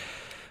 2nd.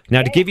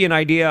 Now, to give you an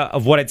idea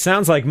of what it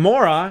sounds like,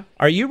 Maura,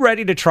 are you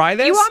ready to try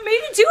this? You want me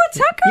to do it,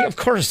 Tucker? Yeah, of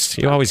course.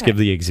 You always give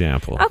the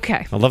example.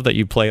 Okay. I love that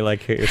you play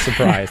like you're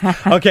surprised.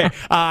 Okay.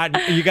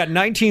 You got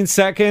 19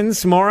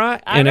 seconds,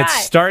 Maura, and it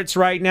starts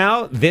right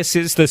now. This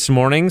is this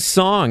morning's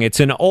song. It's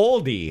an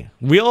oldie.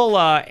 Real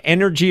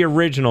energy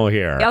original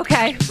here.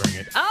 Okay. Bring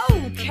it.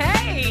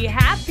 Okay.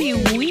 Happy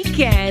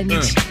weekend.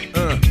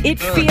 It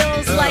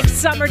feels like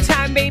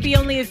summertime, baby.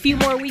 Only a few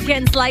more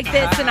weekends like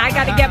this, and I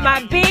got to get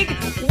my big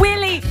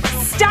Willie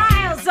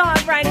Styles on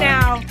right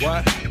now.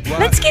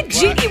 Let's get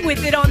jiggy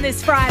with it on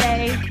this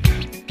Friday.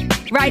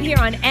 Right here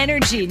on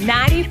Energy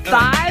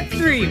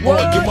 95.3.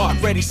 Your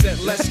mark, ready, set,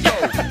 let's go.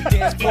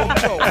 Dance floor,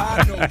 go.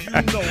 I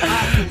know,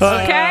 you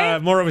know. Okay.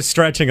 Maura was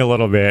stretching a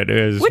little bit.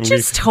 Which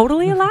is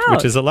totally allowed.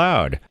 Which is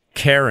allowed.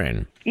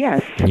 Karen.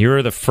 Yes.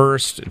 You're the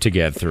first to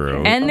get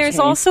through. And there's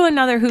also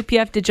another hoop you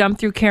have to jump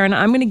through, Karen.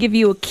 I'm going to give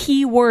you a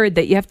key word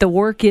that you have to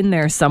work in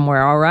there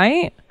somewhere, all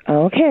right?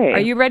 Okay. Are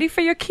you ready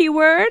for your key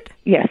word?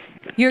 Yes.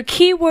 Your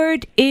key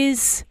word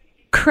is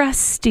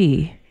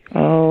crusty.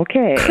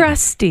 Okay.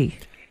 Crusty.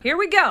 Here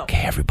we go.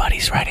 Okay,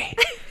 everybody's ready.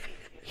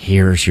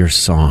 Here's your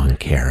song,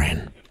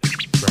 Karen.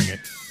 Bring it.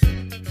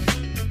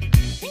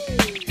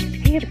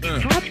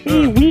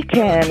 Happy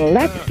weekend.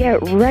 Let's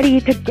get ready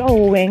to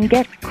go and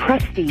get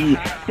crusty.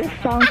 This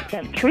song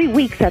spent 3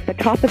 weeks at the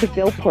top of the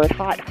Billboard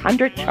Hot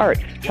 100 chart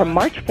from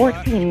March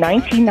 14,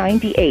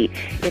 1998.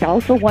 It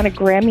also won a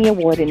Grammy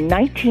Award in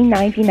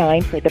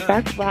 1999 for the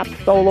Best Rap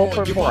Solo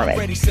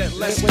Performance. It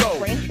was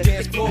ranked the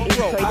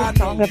 68th greatest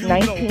song of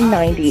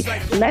 1990.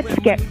 Let's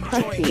get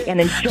crusty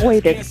and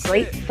enjoy this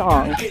great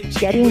song.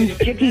 Getting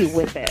jiggy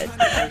with it.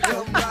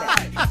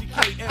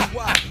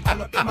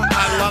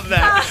 I love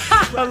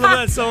that. I love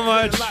that so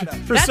much.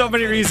 For so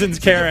many reasons,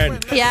 Karen.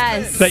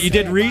 Yes. That you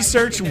did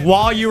research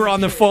while you were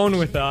on the phone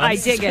with us. I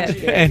dig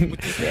it. And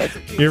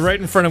you're right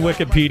in front of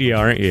Wikipedia,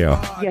 aren't you?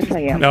 Yes, I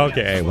am.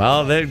 Okay,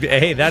 well,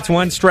 hey, that's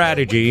one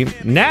strategy.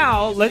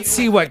 Now, let's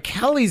see what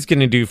Kelly's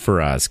going to do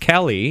for us.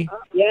 Kelly,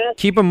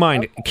 keep in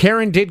mind,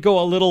 Karen did go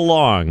a little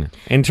long.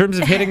 In terms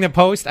of hitting the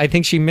post, I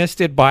think she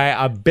missed it by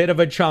a bit of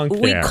a chunk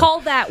We there.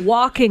 call that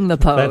walking the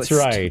post.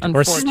 That's right.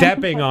 Or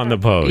stepping on the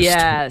post.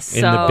 Yes.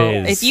 In the So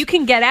biz. if you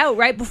can get out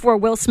right before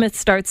Will Smith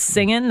starts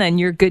singing, then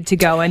you're good to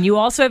go. And you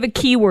also have a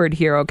keyword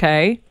here,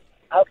 okay?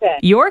 Okay.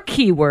 Your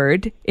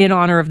keyword, in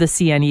honor of the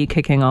CNE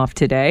kicking off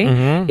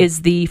today,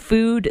 is the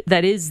food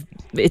that is,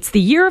 it's the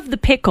year of the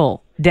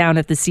pickle down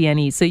at the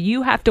CNE. So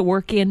you have to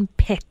work in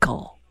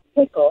pickle.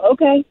 Pickle,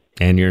 okay.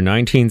 And your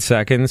 19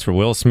 seconds for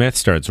Will Smith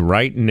starts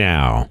right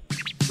now.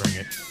 Bring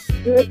it.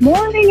 Good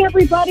morning,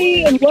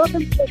 everybody, and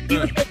welcome to a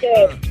beautiful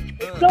day.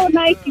 It's so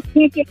nice you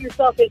can't get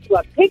yourself into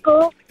a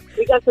pickle.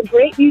 We got some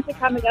great music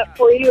coming up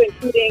for you,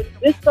 including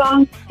this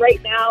song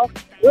right now,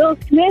 Will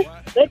Smith,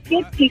 Let's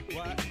Get Cheeky.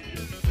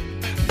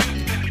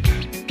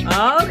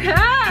 Okay.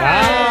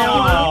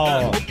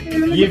 Wow.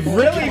 You've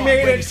really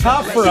made it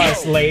tough for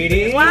us,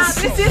 ladies. Wow,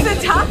 this is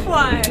a tough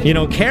one. You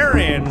know,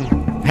 Karen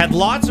had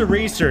lots of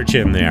research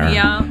in there.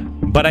 Yeah.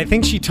 But I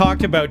think she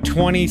talked about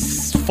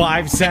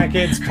 25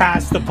 seconds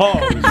past the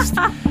post.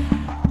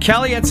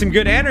 Kelly had some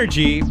good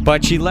energy,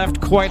 but she left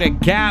quite a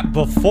gap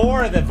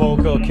before the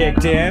vocal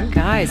kicked in.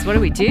 Guys, what do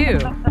we do?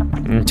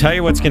 I'll tell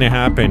you what's going to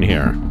happen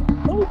here.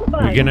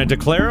 We're going to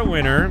declare a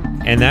winner,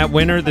 and that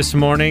winner this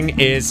morning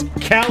is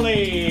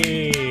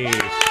Kelly. All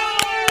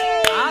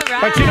right.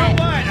 But you know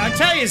what? I'll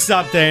tell you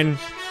something.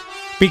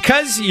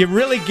 Because you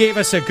really gave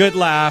us a good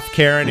laugh,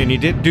 Karen, and you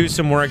did do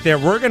some work there,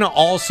 we're going to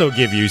also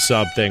give you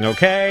something,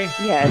 okay?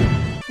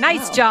 Yes.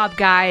 Nice job,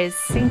 guys.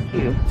 Thank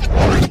you.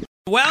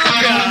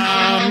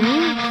 Welcome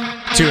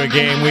to a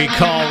game we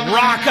call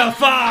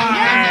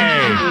Rockify!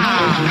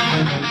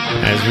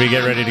 As we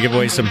get ready to give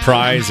away some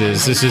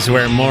prizes, this is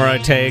where Maura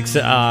takes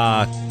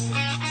a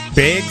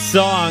big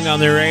song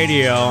on the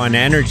radio on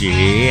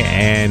Energy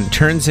and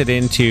turns it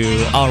into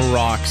a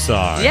rock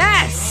song.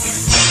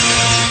 Yes!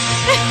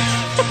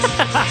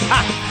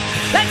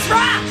 Let's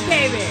rock,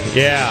 baby!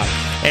 Yeah.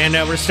 And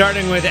we're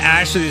starting with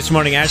Ashley this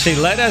morning. Ashley,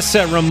 let us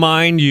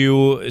remind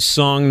you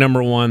song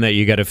number 1 that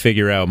you got to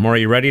figure out. Maura,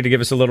 you ready to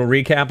give us a little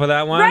recap of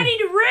that one? Ready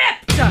to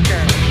rip,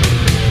 sucker!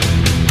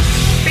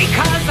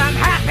 Because I'm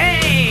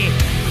happy.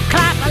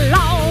 Clap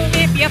along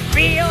if you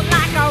feel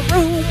like a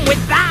room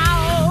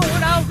without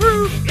a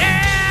roof.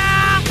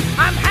 Yeah,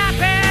 I'm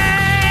happy.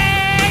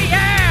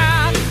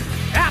 Yeah,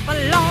 clap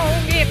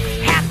along if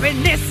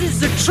happiness is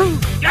the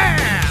truth.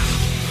 Yeah.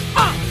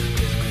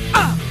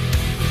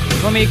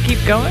 Want me to keep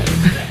going?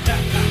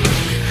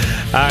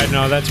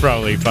 No, that's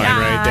probably fine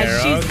right there.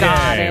 She's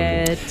got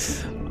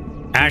it.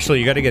 Ashley,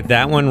 you got to get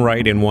that one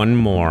right and one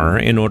more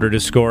in order to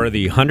score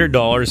the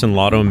 $100 in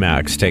Lotto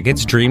Max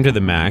tickets. Dream to the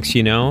max,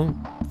 you know.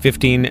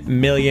 $15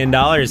 million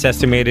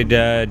estimated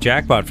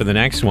jackpot for the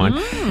next one.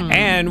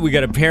 And we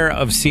got a pair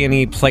of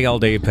CNE Play All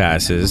Day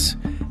passes.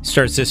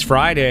 Starts this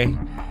Friday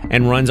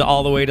and runs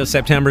all the way till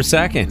September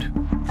 2nd.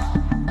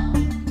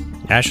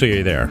 Ashley, are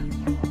you there?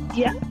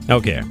 Yeah.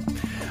 Okay.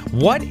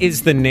 What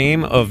is the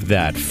name of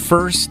that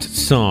first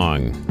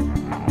song?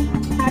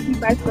 Happy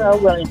by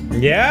Pharrell Williams.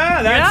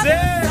 Yeah, that's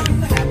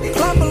it.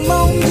 Clap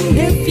along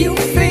if you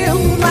feel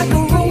like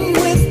a room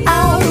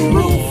without a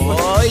roof.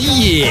 Oh,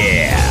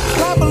 yeah.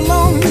 Clap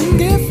along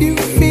if you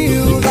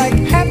feel like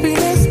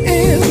happiness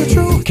is the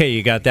truth. Okay,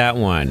 you got that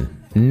one.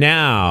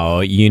 Now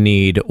you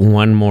need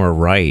one more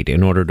right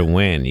in order to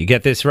win. You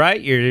get this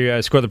right,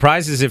 you score the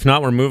prizes. If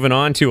not, we're moving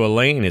on to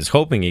Elaine is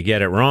hoping you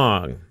get it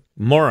wrong.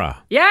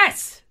 Maura.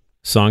 Yes.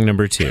 Song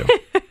number 2.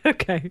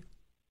 Okay.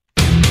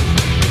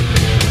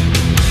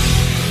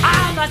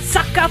 I'm a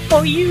sucker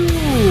for you.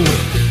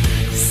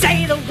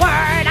 Say the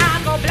word,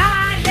 I'll go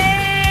blindly.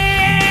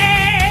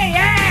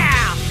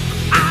 Yeah.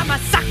 I'm a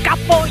sucker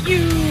for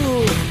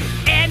you.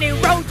 Any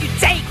road you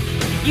take,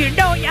 you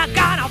know you're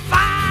gonna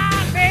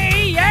find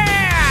me.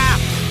 Yeah.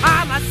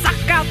 I'm a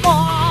sucker for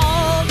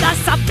all the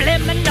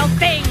subliminal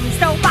things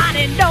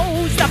nobody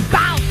knows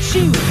about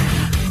you.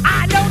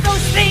 I know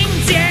those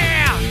things, yeah.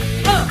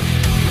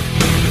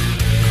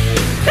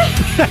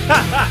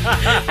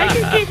 I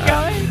can keep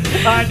going.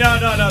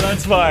 No,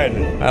 that's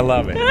fine. I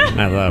love it.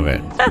 I love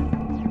it.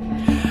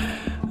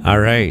 All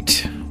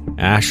right.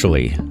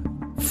 Ashley,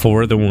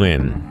 for the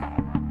win,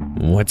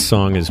 what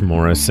song is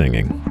Maura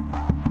singing?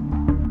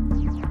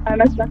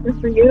 I'm a sucker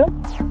for you.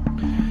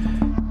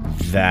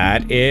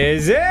 That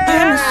is it.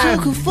 I'm a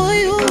sucker for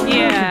you.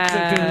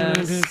 Yes.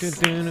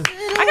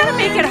 I gotta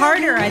make it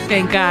harder, I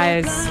think,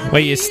 guys.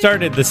 Well, you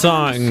started the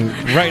song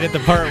right at the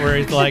part where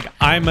it's like,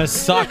 I'm a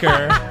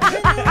sucker.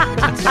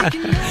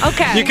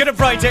 Okay. You could have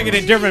probably taken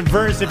a different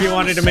verse if you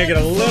wanted to make it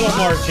a little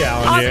more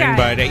challenging. Okay.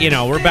 But, you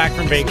know, we're back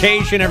from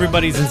vacation.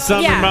 Everybody's in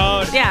summer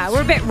mode. Yeah,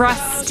 we're a bit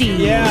rusty.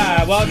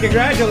 Yeah, well,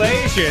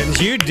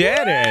 congratulations. You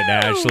did it,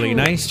 Ashley.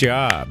 Nice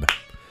job.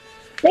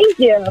 Thank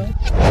you.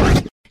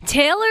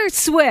 Taylor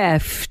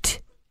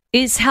Swift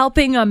is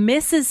helping a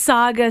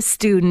Mississauga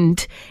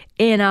student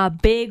in a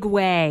big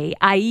way.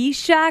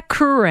 Aisha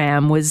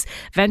Kuram was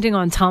venting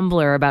on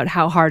Tumblr about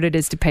how hard it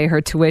is to pay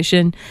her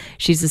tuition.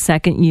 She's a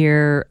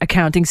second-year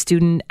accounting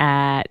student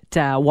at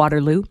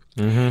Waterloo.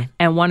 Mm-hmm.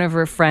 And one of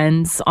her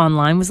friends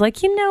online was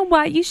like, you know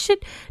what? You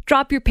should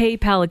drop your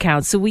PayPal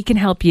account so we can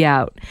help you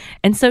out.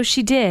 And so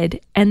she did.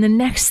 And the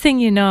next thing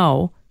you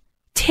know,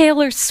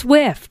 Taylor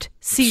Swift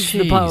sees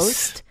the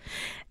post.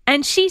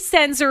 And she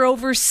sends her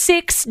over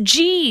 6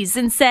 G's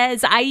and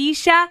says,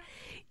 Aisha,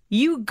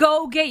 you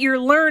go get your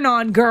learn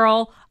on,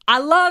 girl. I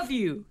love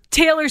you.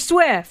 Taylor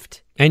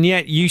Swift. And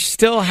yet you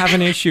still have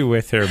an issue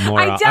with her,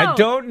 Maura. I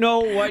don't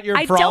know what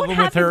your problem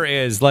with her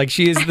is. Like,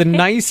 she is the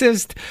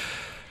nicest,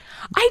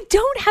 I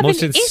don't have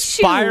most an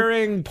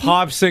inspiring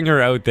pop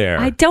singer out there.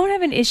 I don't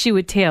have an issue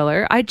with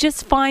Taylor. I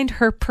just find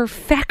her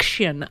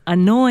perfection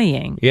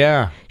annoying.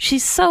 Yeah.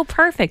 She's so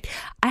perfect.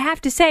 I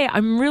have to say,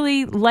 I'm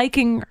really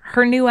liking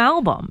her new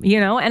album, you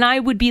know, and I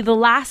would be the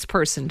last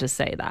person to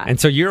say that. And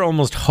so you're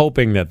almost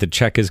hoping that the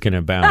check is going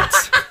to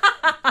bounce.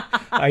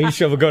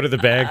 Aisha will go to the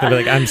bank. They'll be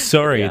like, I'm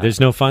sorry, there's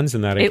no funds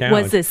in that It account.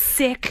 was a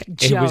sick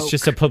joke. It was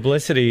just a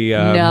publicity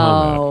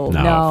No,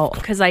 moment.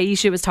 because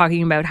Aisha was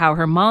talking about how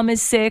her mom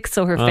is sick,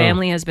 so her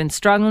family has been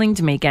struggling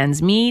to make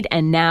ends meet,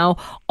 and now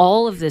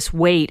all of this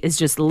weight is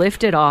just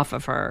lifted off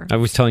of her. I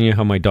was telling you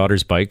how my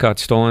daughter's bike got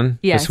stolen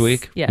Yes, this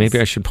week. yes. Maybe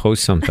I should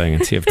post something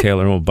and see if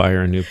Taylor will buy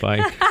her a new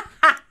bike.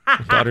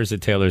 My daughter's a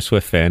Taylor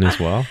Swift fan as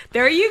well.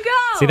 There you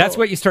go. See, that's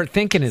what you start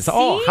thinking is,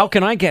 how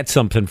can I get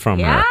something from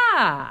her?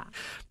 Yeah.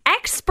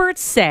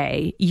 Experts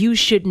say you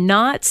should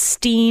not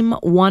steam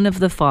one of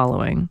the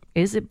following.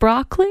 Is it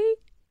broccoli,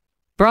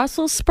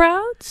 Brussels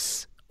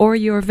sprouts, or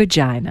your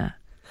vagina?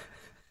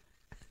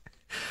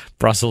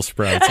 Brussels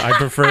sprouts. I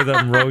prefer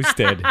them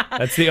roasted.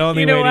 That's the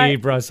only way to eat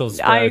Brussels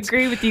sprouts. I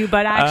agree with you,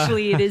 but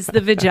actually it is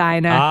the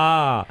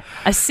vagina.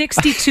 A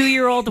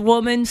 62-year-old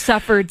woman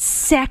suffered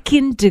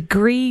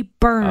second-degree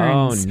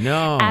burns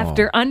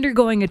after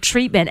undergoing a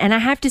treatment. And I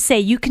have to say,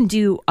 you can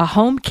do a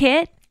home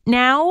kit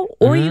now,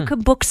 or you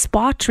can book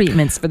spa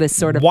treatments for this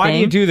sort of Why thing.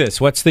 do you do this?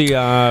 What's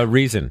the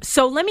reason?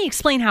 So let me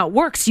explain how it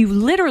works. You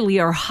literally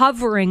are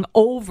hovering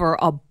over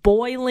a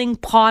boiling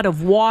pot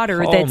of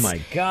water that's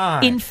my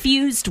God.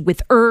 infused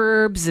with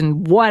herbs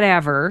and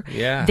whatever.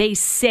 Yeah. They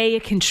say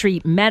it can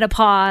treat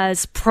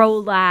menopause,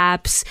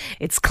 prolapse,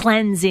 it's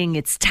cleansing,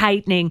 it's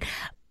tightening.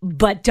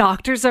 But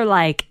doctors are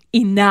like,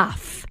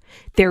 enough.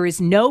 There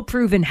is no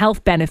proven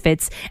health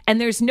benefits,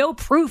 and there's no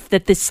proof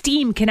that the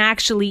steam can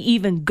actually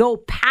even go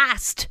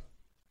past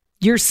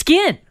your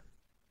skin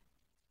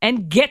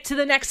and get to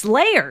the next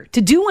layer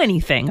to do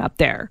anything up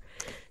there.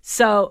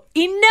 So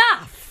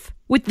enough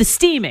with the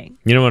steaming.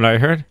 You know what I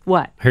heard?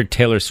 What? I heard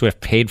Taylor Swift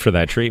paid for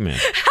that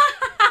treatment.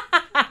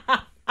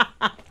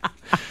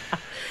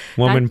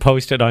 Woman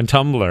posted on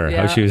Tumblr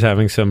how she was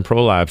having some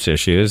prolapse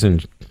issues,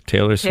 and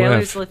Taylor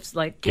Swift's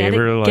like, get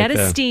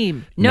a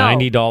steam. No.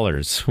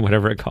 $90,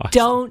 whatever it costs.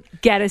 Don't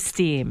get a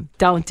steam.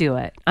 Don't do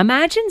it.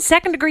 Imagine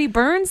second-degree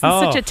burns in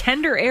such a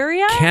tender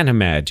area. Can't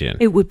imagine.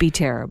 It would be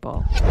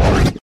terrible.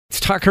 It's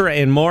Tucker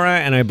and Maura,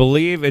 and I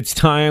believe it's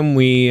time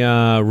we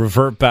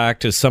revert back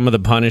to some of the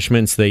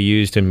punishments they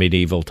used in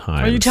medieval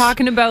times. Are you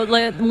talking about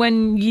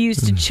when you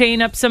used to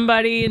chain up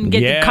somebody and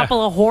get a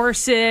couple of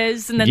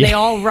horses and then they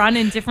all run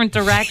in different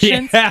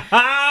directions? Yeah.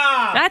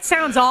 That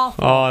sounds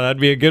awful. Oh, that'd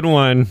be a good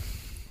one.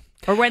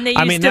 Or when they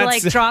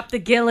used to drop the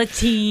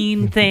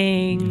guillotine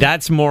thing.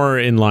 That's more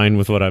in line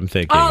with what I'm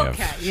thinking of.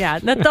 Yeah.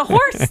 The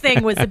horse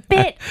thing was a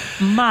bit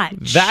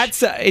much.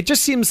 That's it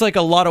just seems like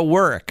a lot of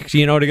work,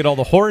 to get all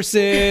the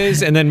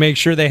horses and then make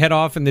sure they head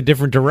off in the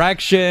different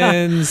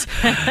directions.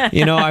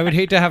 I would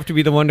hate to have to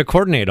be the one to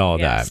coordinate all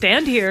that.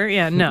 Stand here.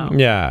 Yeah, no.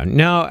 Yeah.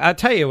 Now, I'll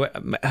tell you,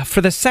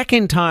 for the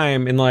second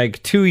time in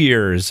like 2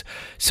 years,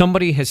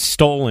 somebody has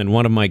stolen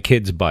one of my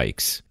kids'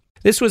 bikes.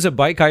 This was a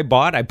bike I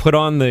bought. I put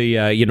on the,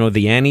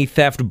 the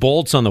anti-theft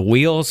bolts on the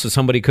wheels so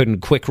somebody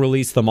couldn't quick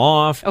release them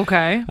off.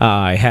 Okay.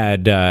 I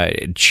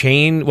had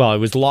chain. Well, it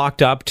was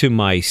locked up to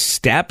my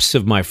steps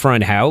of my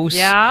front house.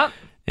 Yeah.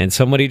 And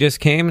somebody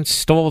just came and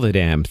stole the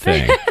damn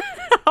thing.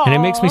 And it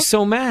makes me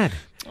so mad.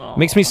 It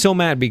makes me so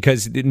mad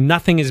because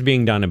nothing is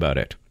being done about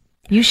it.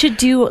 You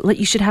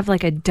should have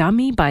like a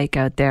dummy bike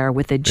out there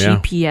with a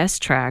GPS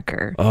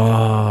tracker.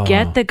 Oh.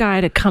 Get the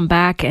guy to come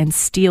back and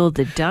steal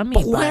the dummy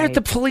bike. But why aren't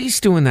the police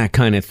doing that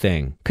kind of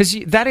thing? Because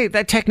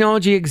that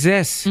technology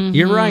exists.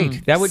 You're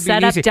right. That would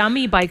Set be easy. up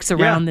dummy bikes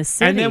around the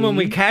city. And then when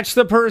we catch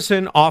the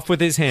person, off with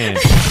his hand.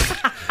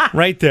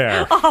 Right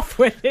there. Off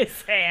with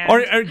his hand.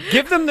 Or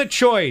give them the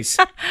choice.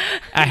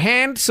 A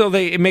hand so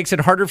it makes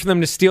it harder for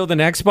them to steal the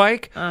next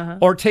bike,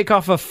 or take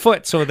off a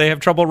foot so they have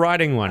trouble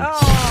riding one.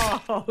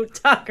 Oh,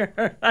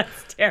 Tucker,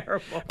 that's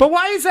terrible. But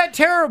why is that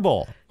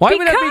terrible? Why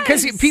would that be?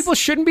 Because people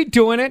shouldn't be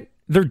doing it.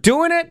 They're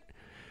doing it.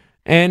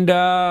 And they've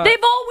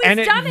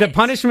always done it. The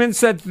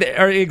punishments that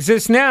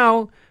exist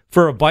now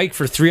for a bike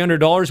for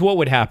 $300, what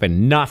would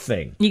happen?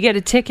 Nothing. You get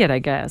a ticket, I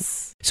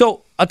guess.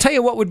 So I'll tell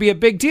you what would be a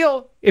big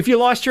deal if you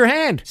lost your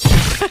hand.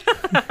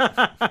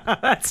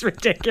 That's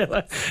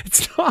ridiculous.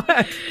 It's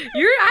not.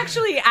 You're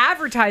actually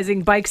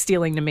advertising bike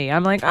stealing to me.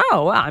 I'm like,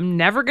 oh, well, I'm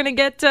never going to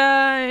get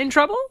in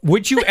trouble.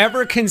 Would you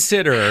ever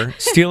consider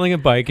stealing a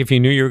bike if you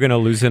knew you were going to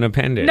lose an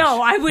appendage?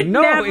 No, I would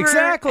never. No,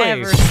 exactly.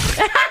 Ever.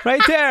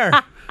 Right there.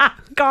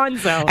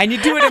 Gonzo. And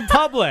you do it in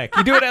public.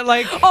 You do it at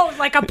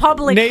like a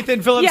public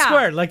Nathan Phillips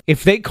Square. Like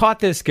if they caught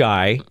this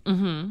guy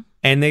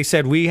and they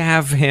said, we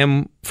have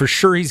him, for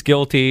sure he's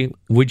guilty.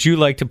 Would you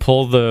like to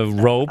pull the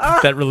rope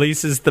that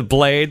releases the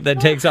blade that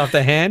takes off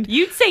the hand?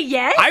 You'd say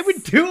yes? I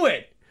would do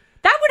it.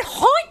 That would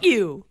haunt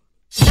you.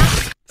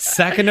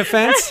 Second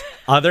offense,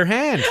 other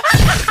hand.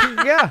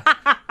 Yeah.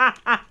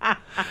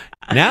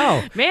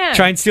 Now,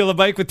 try and steal a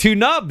bike with two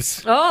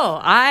nubs. Oh,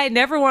 I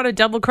never want to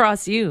double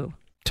cross you.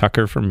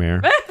 Tucker for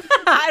mayor.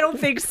 I don't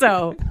think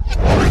so.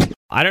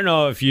 I don't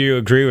know if you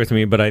agree with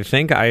me, but I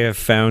think I have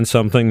found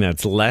something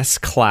that's less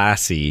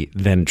classy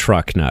than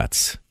truck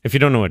nuts. If you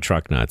don't know what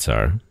truck nuts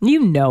are, You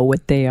know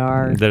what they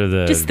are. they're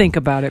the Just think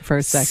about it for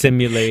a second.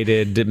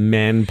 simulated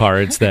man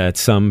parts that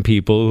some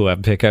people who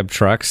have pickup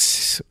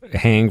trucks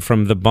hang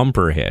from the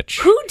bumper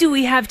hitch. Who do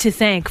we have to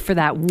thank for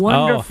that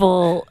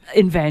wonderful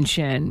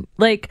invention?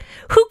 Like,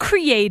 who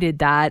created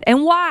that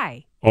and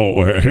why?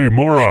 Oh, hey,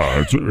 Maura,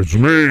 it's me,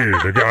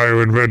 the guy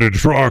who invented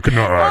truck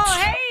nuts.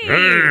 Oh,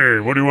 hey,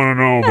 what do you want to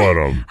know about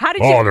them? How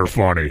did oh, you- they're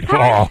funny.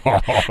 How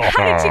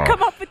did you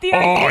come up with the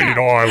idea? Oh, you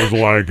know, I was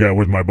like,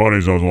 with my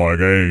buddies, I was like,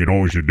 hey, you know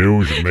what we should do?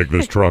 We should make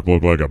this truck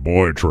look like a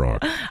boy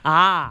truck.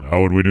 Ah.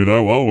 How would we do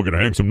that? Well, we're going to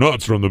hang some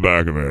nuts from the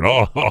back of it.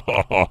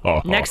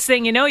 Oh, Next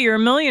thing you know, you're a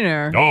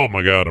millionaire. oh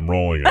my God, I'm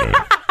rolling in it.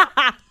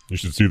 You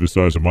should see the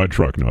size of my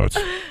truck nuts.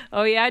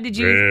 Oh, yeah? Did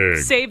you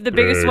Big, save the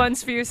biggest big.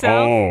 oance for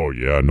yourself? Oh,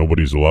 yeah,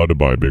 nobody's allowed to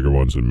buy bigger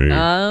ones than me.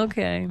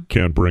 Okay.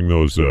 Can't bring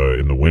those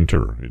in the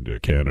winter into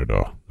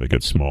Canada. They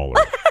get smaller.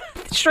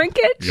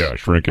 Shrinkage? Yeah,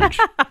 shrinkage.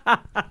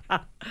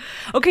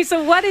 Okay,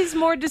 so what is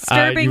more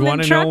disturbing you than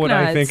want to truck know what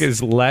nuts? I think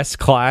is less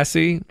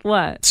classy?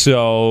 What?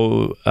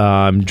 So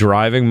I'm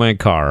driving my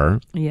car.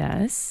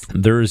 Yes.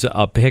 There's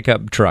a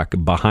pickup truck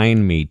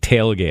behind me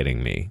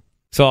tailgating me.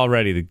 So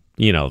already,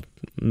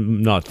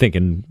 not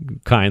thinking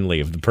kindly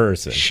of the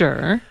person.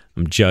 Sure.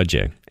 I'm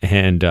judging.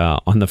 And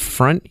on the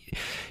front,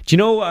 do you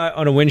know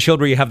on a windshield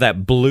where you have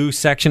that blue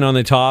section on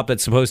the top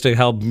that's supposed to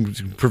help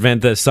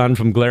prevent the sun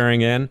from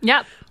glaring in?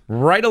 Yep.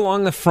 Right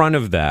along the front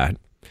of that,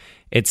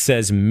 it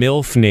says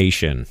MILF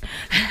Nation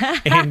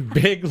in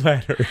big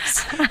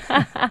letters.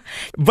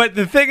 But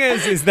the thing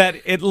is that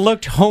it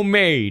looked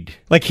homemade.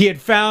 Like he had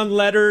found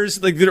letters,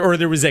 or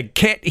there was a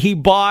kit he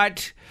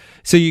bought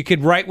so you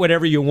could write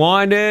whatever you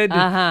wanted.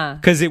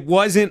 Because it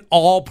wasn't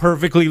all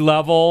perfectly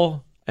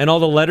level. And all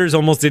the letters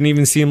almost didn't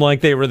even seem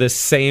like they were the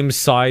same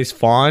size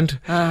font.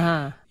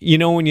 You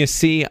know when you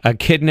see a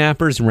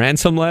kidnapper's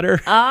ransom letter?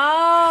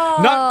 Oh.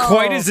 Not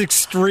quite as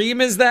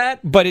extreme as that,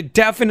 but it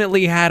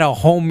definitely had a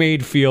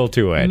homemade feel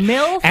to it.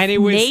 MILF and it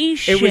was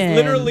Nation.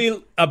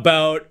 literally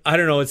about, I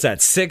don't know, it's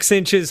that 6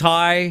 inches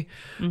high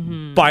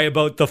by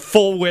about the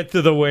full width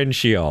of the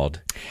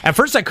windshield. At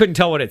first I couldn't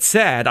tell what it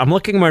said. I'm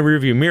looking in my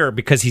rearview mirror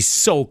because he's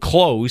so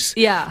close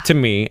to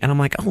me. And I'm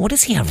like, oh, what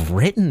does he have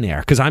written there?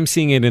 Because I'm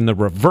seeing it in the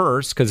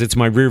reverse because it's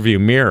my rearview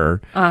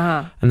mirror.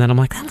 And then I'm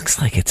like, that looks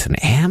like it's an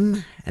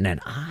M and an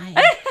I.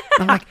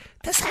 I'm like,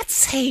 does that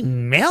say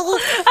MILF?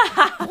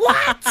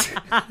 What?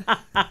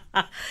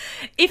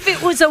 If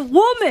it was a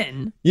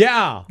woman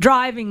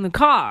driving the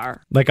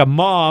car, Like a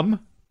mom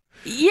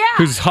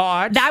who's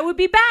hot. that would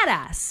be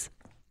badass.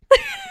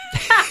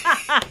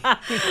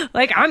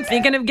 Like, I'm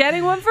thinking of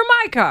getting one for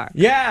my car.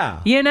 Yeah.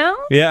 You know?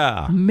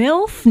 Yeah.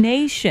 MILF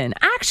Nation.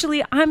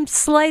 Actually, I'm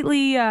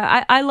slightly,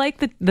 I like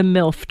the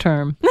MILF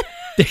term.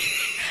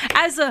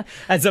 As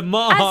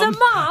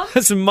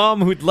a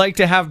mom who'd like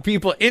to have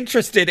people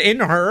interested in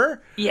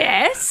her.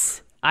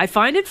 Yes. I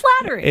find it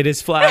flattering. It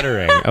is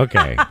flattering.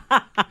 Okay.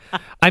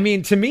 I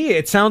mean, to me,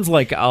 it sounds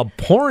like a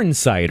porn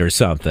site or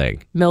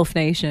something. MILF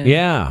Nation.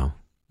 Yeah.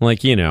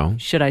 Like,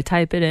 Should I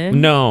type it in?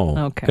 No.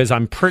 Okay. Because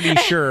I'm pretty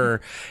sure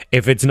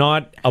if it's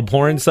not a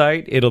porn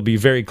site, it'll be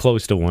very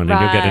close to one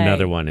and you'll get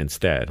another one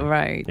instead.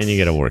 Right. And you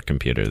get a work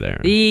computer there.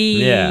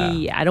 Yeah.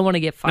 I don't want to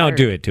get fired. No,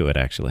 do it to it,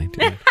 actually.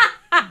 Do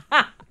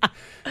it.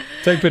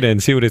 Type it in,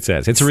 see what it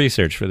says. It's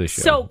research for the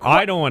show. So,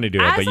 I don't want to do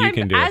it, but you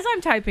can do As it.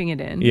 I'm typing it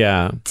in.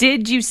 Yeah.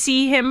 Did you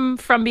see him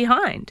from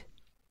behind?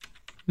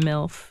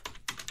 MILF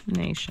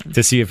Nation.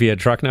 To see if he had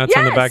truck nuts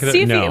on the back of it?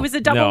 See if No. it was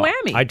a double No.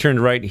 whammy. I turned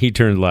right, he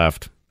turned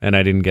left, and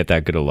I didn't get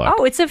that good a look.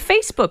 Oh, it's a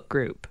Facebook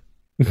group.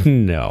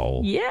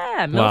 No.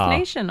 Yeah, MILF Wow.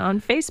 Nation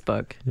on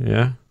Facebook.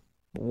 Yeah.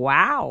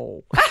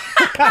 Wow.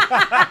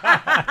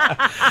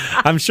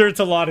 I'm sure it's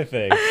a lot of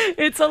things.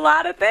 It's a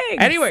lot of things.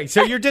 Anyway,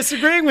 so you're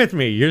disagreeing with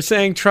me. You're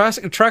saying truck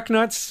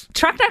nuts?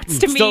 Truck nuts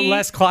to me. Still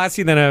less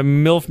classy than a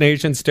MILF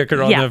Nation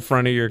sticker on Yeah. the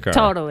front of your car.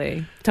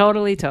 Totally.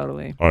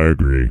 I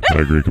agree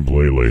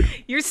completely.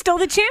 You're still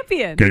the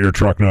champion. Get your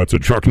truck nuts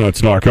at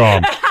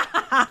trucknuts.com.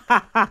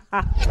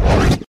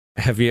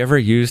 Have you ever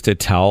used a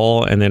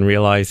towel and then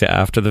realized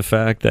after the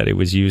fact that it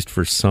was used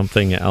for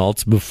something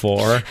else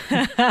before?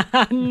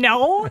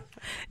 No.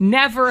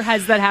 Never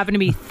has that happened to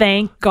me.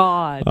 Thank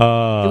God.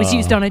 It was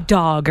used on a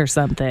dog or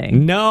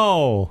something.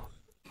 No.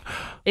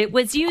 It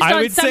was used I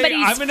on would say,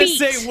 somebody's I'm going to feet.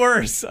 say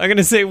worse. I'm going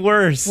to say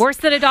worse. Worse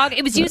than a dog?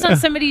 It was used on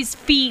somebody's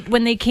feet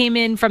when they came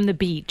in from the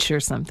beach or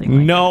something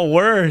like No,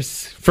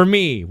 worse. For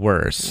me,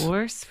 worse. that.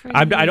 Worse for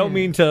I you. don't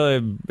mean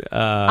to...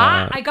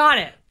 I got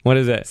it. What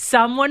is it?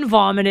 Someone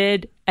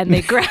vomited and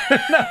they,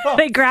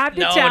 they grabbed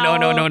a towel.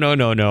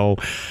 No.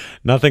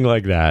 Nothing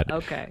like that.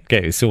 Okay.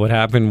 Okay, so what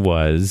happened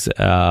was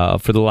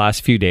for the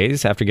last few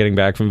days after getting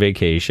back from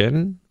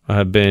vacation,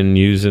 I've been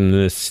using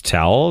this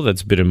towel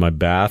that's been in my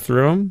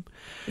bathroom.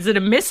 Is it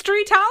a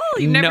mystery towel?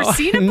 You've never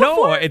seen it before?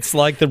 No, it's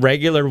like the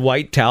regular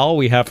white towel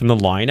we have from the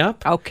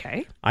lineup.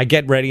 Okay. I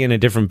get ready in a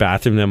different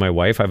bathroom than my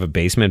wife. I have a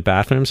basement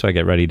bathroom, so I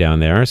get ready down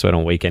there so I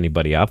don't wake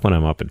anybody up when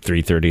I'm up at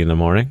 3:30 in the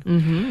morning.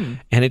 Mm-hmm.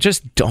 And it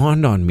just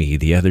dawned on me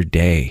the other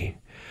day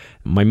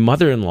My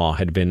mother-in-law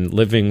had been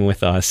living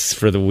with us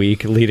for the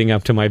week leading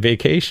up to my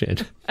vacation.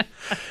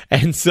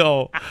 And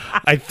so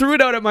I threw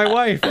it out at my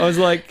wife. I was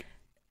like,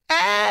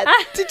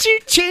 did you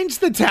change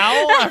the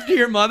towel after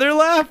your mother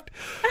left?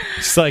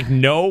 She's like,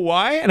 no,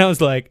 why? And I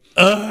was like,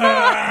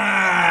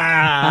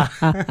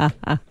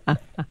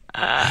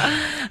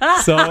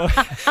 So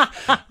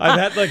I've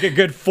had like a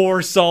good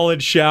 4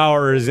 solid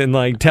showers and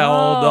like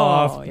toweled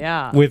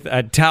off with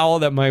a towel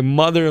that my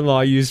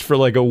mother-in-law used for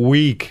like a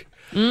week.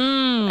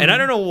 And I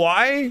don't know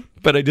why,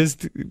 but I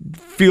just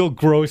feel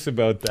gross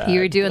about that. You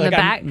were doing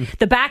like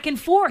the back and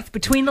forth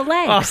between the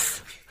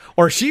legs.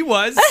 Or she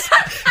was.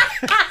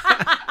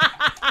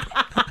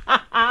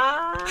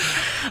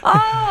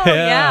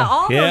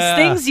 All those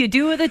things you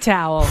do with a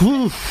towel.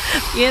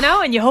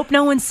 And you hope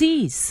no one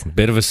sees.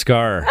 Bit of a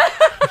scar.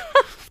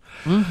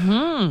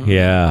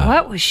 Yeah.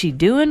 What was she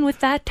doing with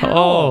that towel?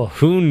 Oh,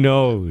 who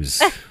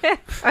knows?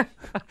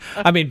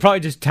 I mean, probably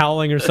just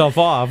toweling herself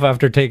off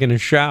after taking a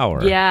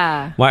shower.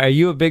 Yeah. Why, are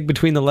you a big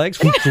between the legs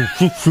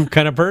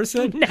kind of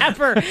person?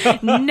 Never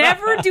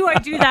do I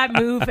do that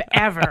move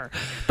ever.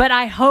 But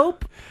I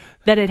hope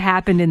that it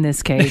happened in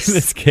this case. In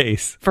this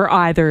case. For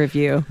either of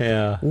you.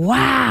 Yeah.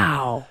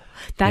 Wow.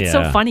 That's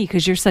so funny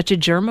because you're such a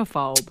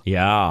germaphobe.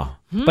 Yeah.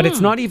 But it's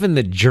not even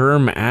the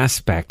germ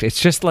aspect. It's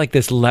just like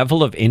this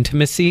level of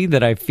intimacy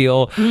that I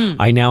feel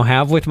I now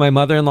have with my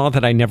mother-in-law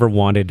that I never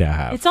wanted to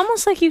have. It's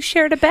almost like you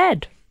shared a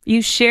bed.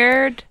 You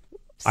shared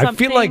something. I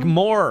feel like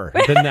more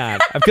than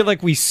that. I feel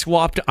like we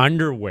swapped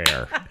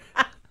underwear.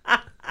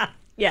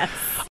 Yes.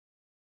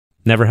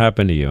 Never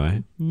happened to you, eh?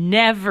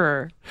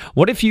 Never.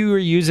 What if you were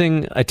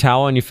using a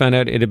towel and you found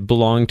out it had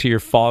belonged to your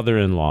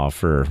father-in-law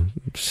for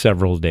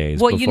several days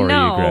before you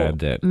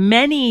grabbed it?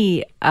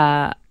 Many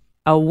a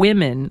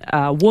woman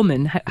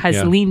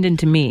has leaned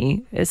into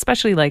me,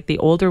 especially like the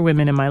older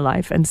women in my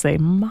life, and say,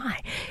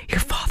 your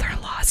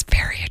father-in-law is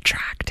very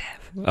attractive.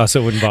 Oh,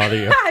 so it wouldn't bother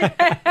you?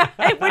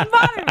 It wouldn't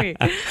bother me.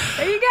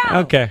 There you go.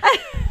 Okay.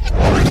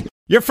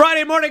 Your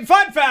Friday morning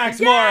fun facts,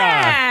 Maura.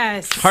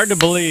 Yes. Hard to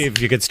believe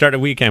you could start a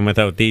weekend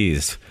without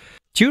these.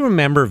 Do you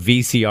remember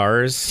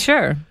VCRs?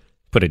 Sure.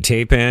 Put a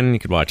tape in, you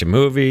could watch a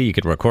movie, you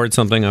could record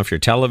something off your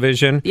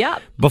television.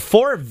 Yep.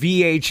 Before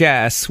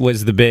VHS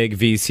was the big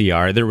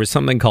VCR, there was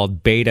something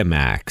called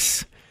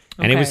Betamax.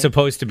 And it was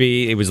supposed to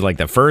be, it was like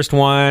the first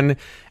one,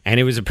 and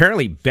it was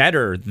apparently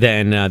better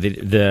than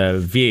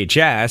the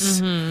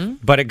VHS,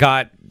 but it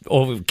got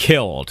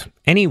killed.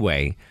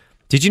 Anyway,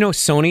 did you know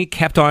Sony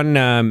kept on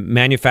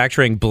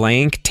manufacturing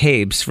blank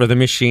tapes for the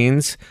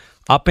machines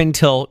up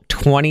until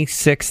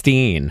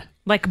 2016?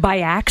 Like by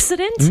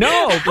accident?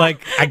 No,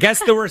 like I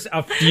guess there was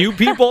a few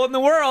people in the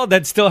world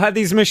that still had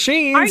these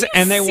machines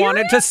and they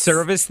wanted to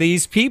service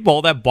these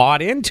people that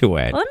bought into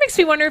it. Well, that makes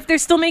me wonder if they're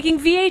still making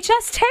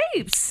VHS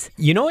tapes.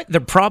 You know what? There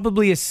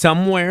probably is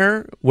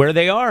somewhere where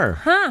they are.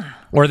 Huh.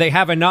 Or they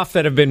have enough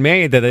that have been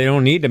made that they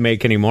don't need to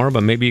make anymore,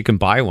 but maybe you can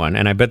buy one.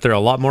 And I bet they're a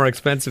lot more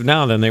expensive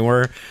now than they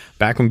were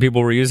back when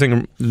people were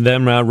using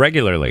them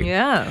regularly.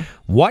 Yeah.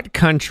 What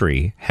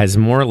country has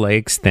more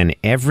lakes than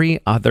every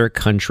other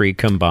country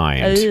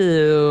combined?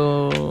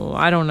 Ooh,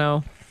 I don't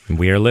know.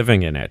 We are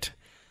living in it.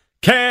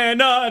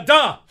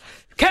 Canada!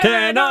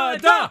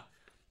 Canada!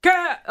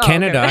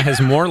 Canada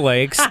has more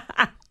lakes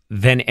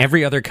than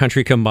every other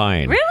country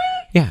combined. Really?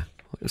 Yeah.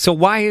 So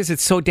why is it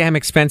so damn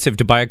expensive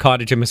to buy a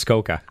cottage in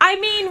Muskoka? I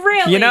mean,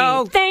 really? You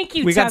know, thank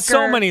you, we Tucker. got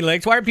so many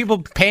lakes. Why are people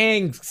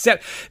paying?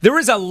 There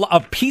was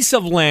a piece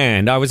of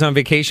land. I was on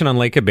vacation on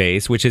Lake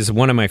Abase, which is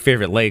one of my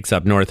favorite lakes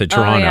up north of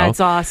Toronto. Oh, yeah, it's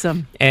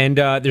awesome. And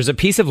there's a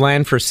piece of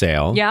land for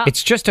sale. Yeah.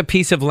 It's just a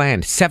piece of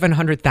land,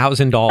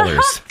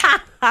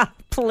 $700,000.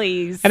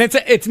 Please. And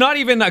it's not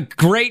even a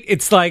great,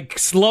 it's like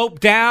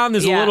sloped down.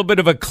 There's a little bit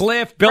of a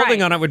cliff.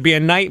 Building on it would be a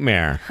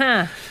nightmare.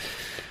 Huh.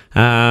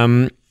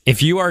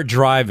 If you are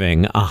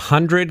driving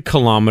 100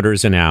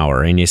 kilometers an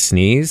hour and you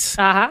sneeze,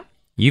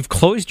 you've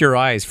closed your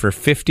eyes for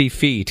 50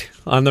 feet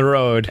on the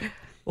road.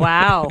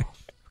 Wow.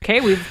 Okay,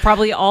 we've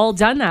probably all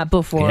done that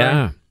before.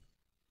 Yeah.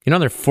 You know,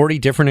 there are 40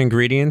 different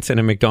ingredients in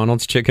a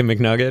McDonald's Chicken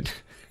McNugget.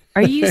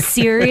 Are you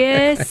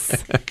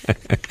serious?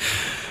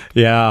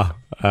 Yeah,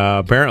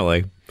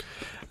 apparently.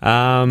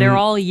 They're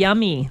all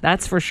yummy,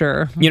 that's for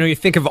sure. You know, you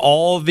think of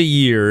all the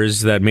years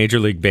that Major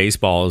League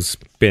Baseball's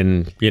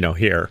been,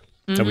 here.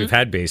 So we've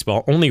had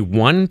baseball. Only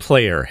one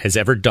player has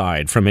ever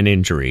died from an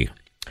injury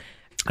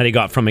that he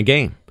got from a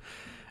game.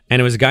 And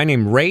it was a guy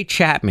named Ray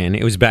Chapman.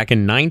 It was back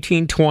in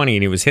 1920,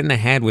 and he was hit in the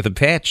head with a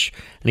pitch.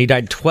 And he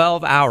died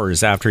 12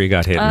 hours after he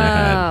got hit in the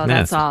head. Oh,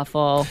 that's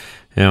awful.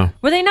 Yeah.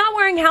 Were they not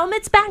wearing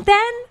helmets back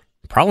then?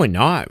 Probably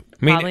not.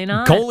 I mean, Probably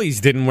not. Goalies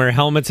didn't wear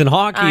helmets in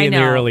hockey in the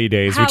early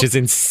days, which is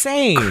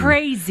insane.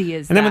 Crazy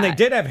is that? And then when they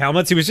did have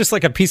helmets, it was just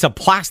like a piece of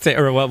plastic,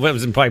 or what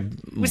was it? Probably,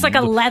 it was like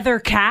a leather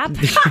cap.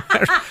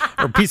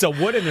 or a piece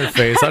of wood in their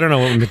face. I don't know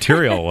what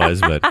material it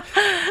was, but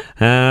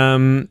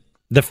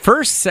the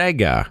first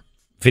Sega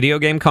video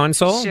game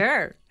console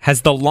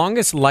has the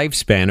longest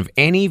lifespan of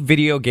any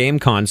video game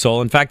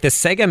console. In fact, the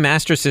Sega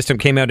Master System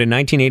came out in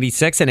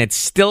 1986, and it's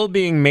still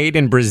being made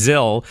in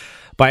Brazil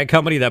by a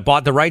company that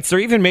bought the rights. They're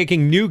even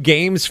making new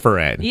games for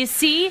it. You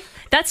see?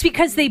 That's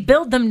because they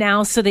build them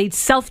now so they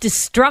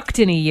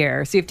self-destruct in a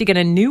year. So you have to get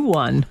a new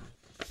one.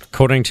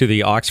 According to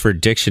the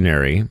Oxford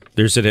Dictionary,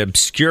 there's an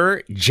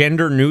obscure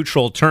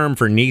gender-neutral term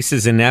for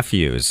nieces and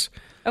nephews.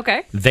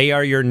 Okay. They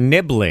are your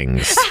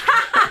nibblings.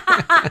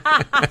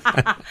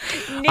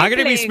 I'm going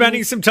to be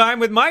spending some time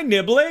with my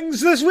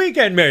nibblings this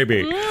weekend,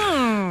 maybe.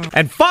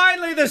 And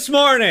finally this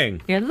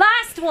morning. Your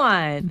last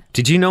one.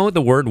 Did you know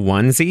the word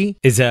onesie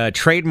is a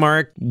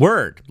trademark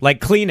word, like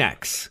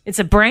Kleenex? It's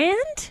a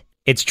brand?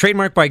 It's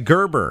trademarked by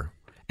Gerber.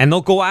 And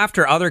they'll go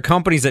after other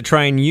companies that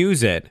try and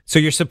use it. So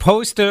you're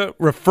supposed to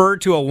refer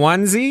to a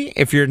onesie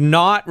if you're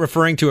not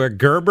referring to a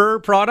Gerber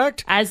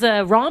product. As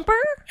a romper?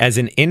 As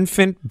an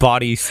infant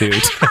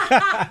bodysuit.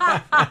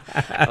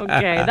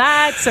 Okay,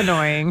 that's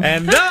annoying.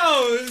 And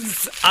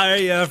those are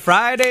your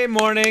Friday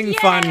morning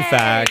fun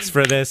facts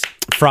for this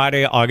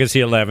Friday, August the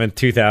 11th,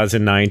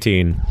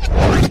 2019.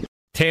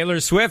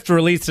 Taylor Swift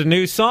released a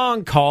new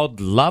song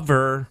called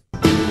Lover.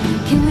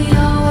 Can we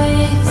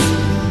always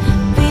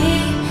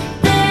be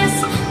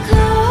this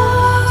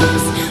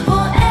close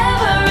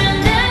forever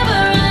and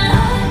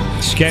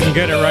ever? She's getting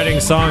good at writing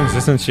songs,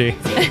 isn't she?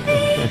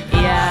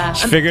 Yeah.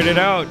 She figured it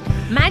out.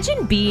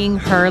 Imagine being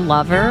her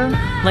lover.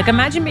 Like,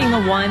 imagine being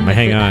the one.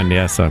 Hang on.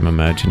 Yes, I'm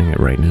imagining it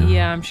right now.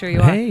 Yeah, I'm sure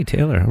you are. Hey,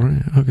 Taylor. All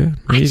right. Okay.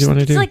 What do you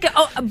want to do? It's like,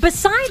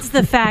 besides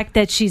the fact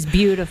that she's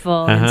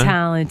beautiful and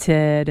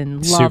talented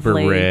and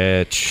lovely. Super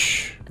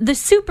rich. The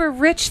super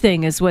rich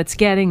thing is what's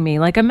getting me.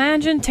 Like,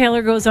 imagine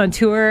Taylor goes on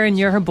tour and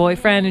you're her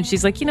boyfriend and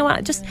she's like, you know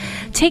what? Just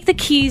take the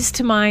keys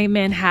to my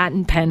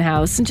Manhattan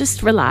penthouse and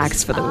just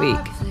relax for the week.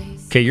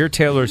 Okay, you're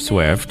Taylor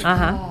Swift.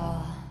 Uh-huh.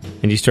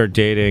 And you start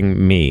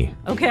dating me.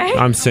 Okay.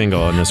 I'm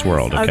single in this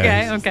world,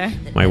 okay? Okay.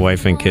 My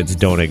wife and kids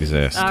don't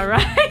exist. All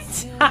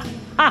right.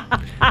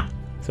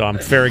 So I'm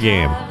fair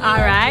game. All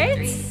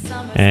right.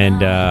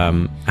 And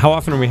how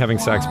often are we having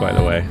sex, by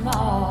the way?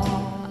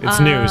 It's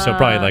new, so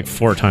probably like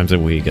 4 times a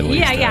week at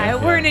least. Yeah.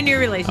 We're in a new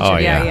relationship. Oh,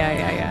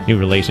 Yeah. New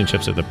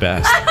relationships are the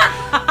best.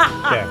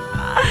 Okay.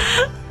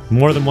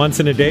 More than once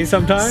in a day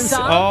sometimes?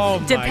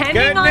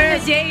 Depending on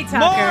the day, Tucker.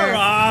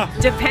 Maura!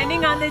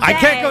 Depending on the day. I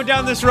can't go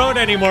down this road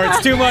anymore.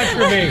 It's too much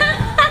for me.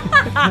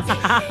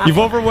 You've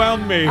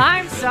overwhelmed me.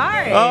 I'm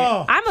sorry.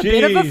 Oh, I'm a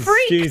bit of a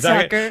freak,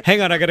 Tucker.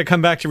 Hang on, I got to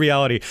come back to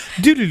reality.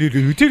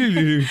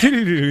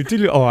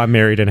 Oh, I'm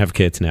married and have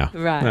kids now.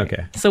 Right.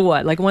 Okay. So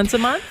what, like once a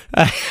month?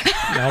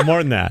 No, more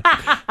than that.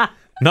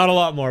 Not a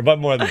lot more, but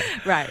more than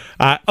that. Right.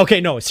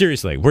 Okay, no,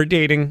 seriously. We're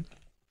dating.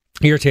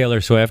 You're Taylor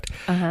Swift.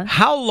 Uh-huh.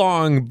 How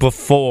long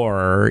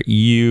before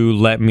you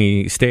let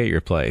me stay at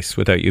your place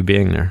without you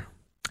being there?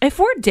 If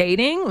we're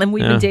dating, and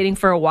we've been dating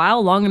for a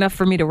while, long enough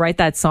for me to write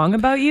that song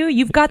about you,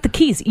 you've got the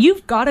keys.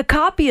 You've got a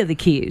copy of the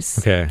keys.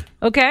 Okay.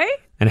 Okay?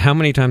 And how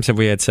many times have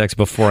we had sex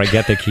before I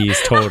get the keys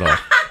total?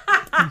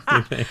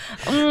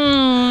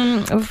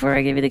 Before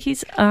I give you the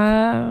keys,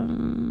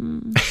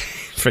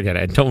 forget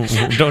it.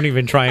 Don't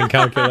even try and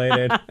calculate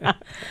it.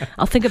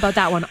 I'll think about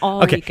that one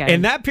all weekend.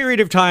 In that period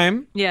of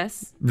time,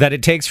 yes, that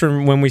it takes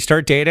from when we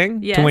start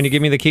dating to when you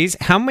give me the keys,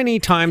 how many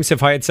times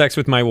have I had sex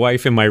with my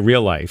wife in my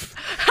real life?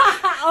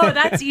 Oh,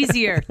 that's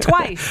easier.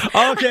 Twice.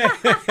 Okay.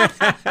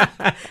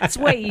 It's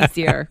way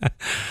easier.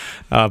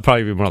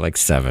 Probably be more like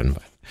 7.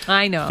 But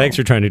I know. thanks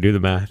for trying to do the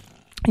math.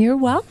 You're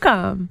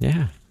welcome.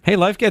 Yeah. Hey,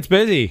 life gets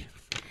busy.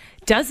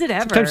 Does it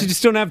ever? Sometimes you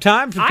just don't have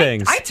time for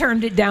things. I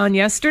turned it down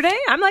yesterday.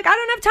 I'm like, I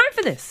don't have time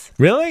for this.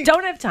 Really?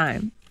 Don't have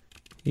time.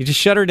 You just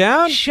shut her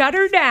down? Shut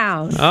her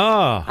down.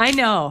 Oh. I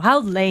know.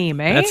 How lame,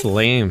 eh? That's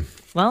lame.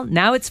 Well,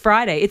 now it's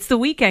Friday. It's the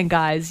weekend,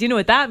 guys. You know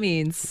what that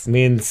means.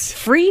 Means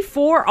free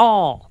for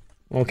all.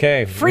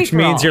 Okay. Free which for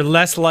means all. you're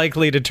less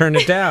likely to turn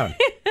it down.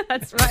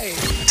 That's right.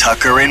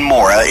 Tucker and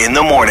Maura in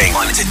the morning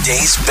on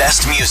today's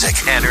best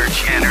music.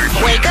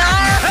 Energy. Wake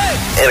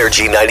up!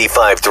 Energy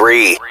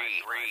 95.3.